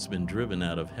has been driven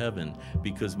out of heaven,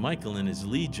 because Michael and his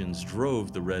legions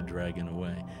drove the red dragon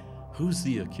away. Who's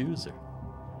the accuser?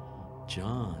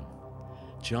 John.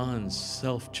 John's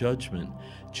self-judgment,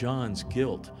 John's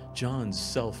guilt, John's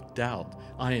self-doubt.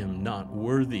 I am not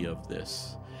worthy of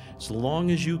this. As long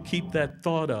as you keep that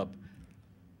thought up,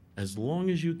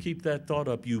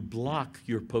 you block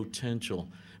your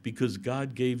potential, because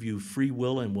God gave you free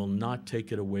will and will not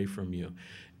take it away from you.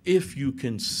 If you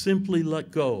can simply let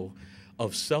go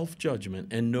of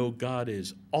self-judgment and know God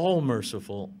is all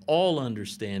merciful, all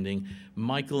understanding,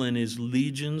 Michael and his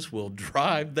legions will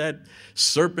drive that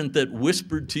serpent that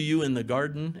whispered to you in the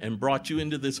garden and brought you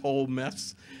into this whole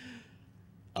mess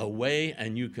away,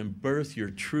 and you can birth your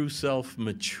true self,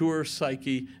 mature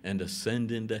psyche, and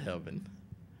ascend into heaven.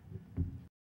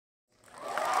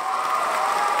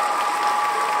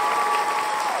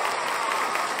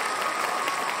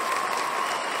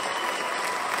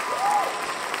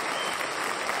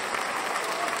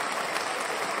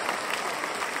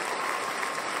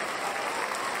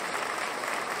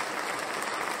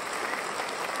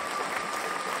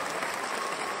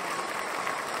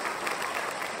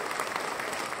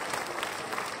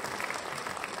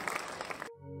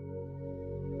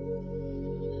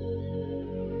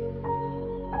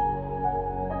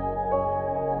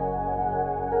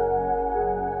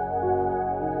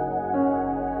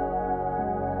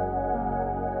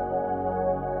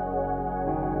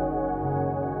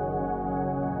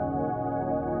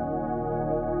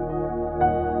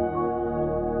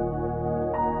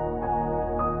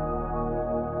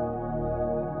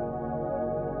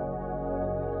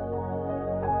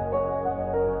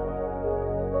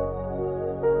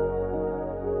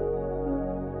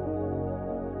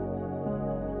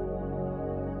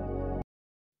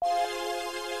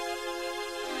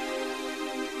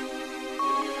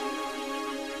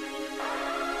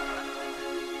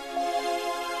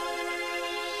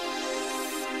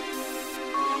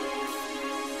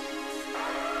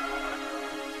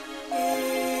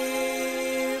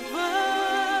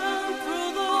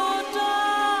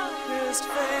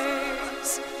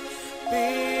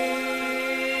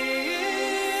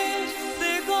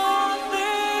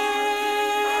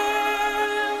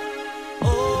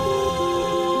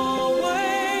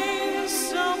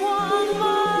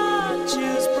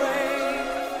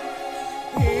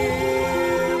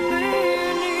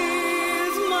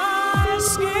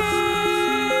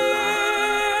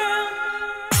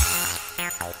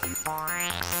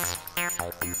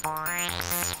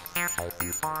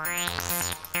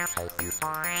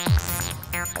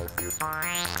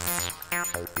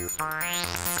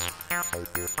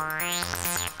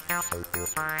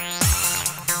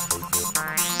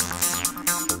 Bye.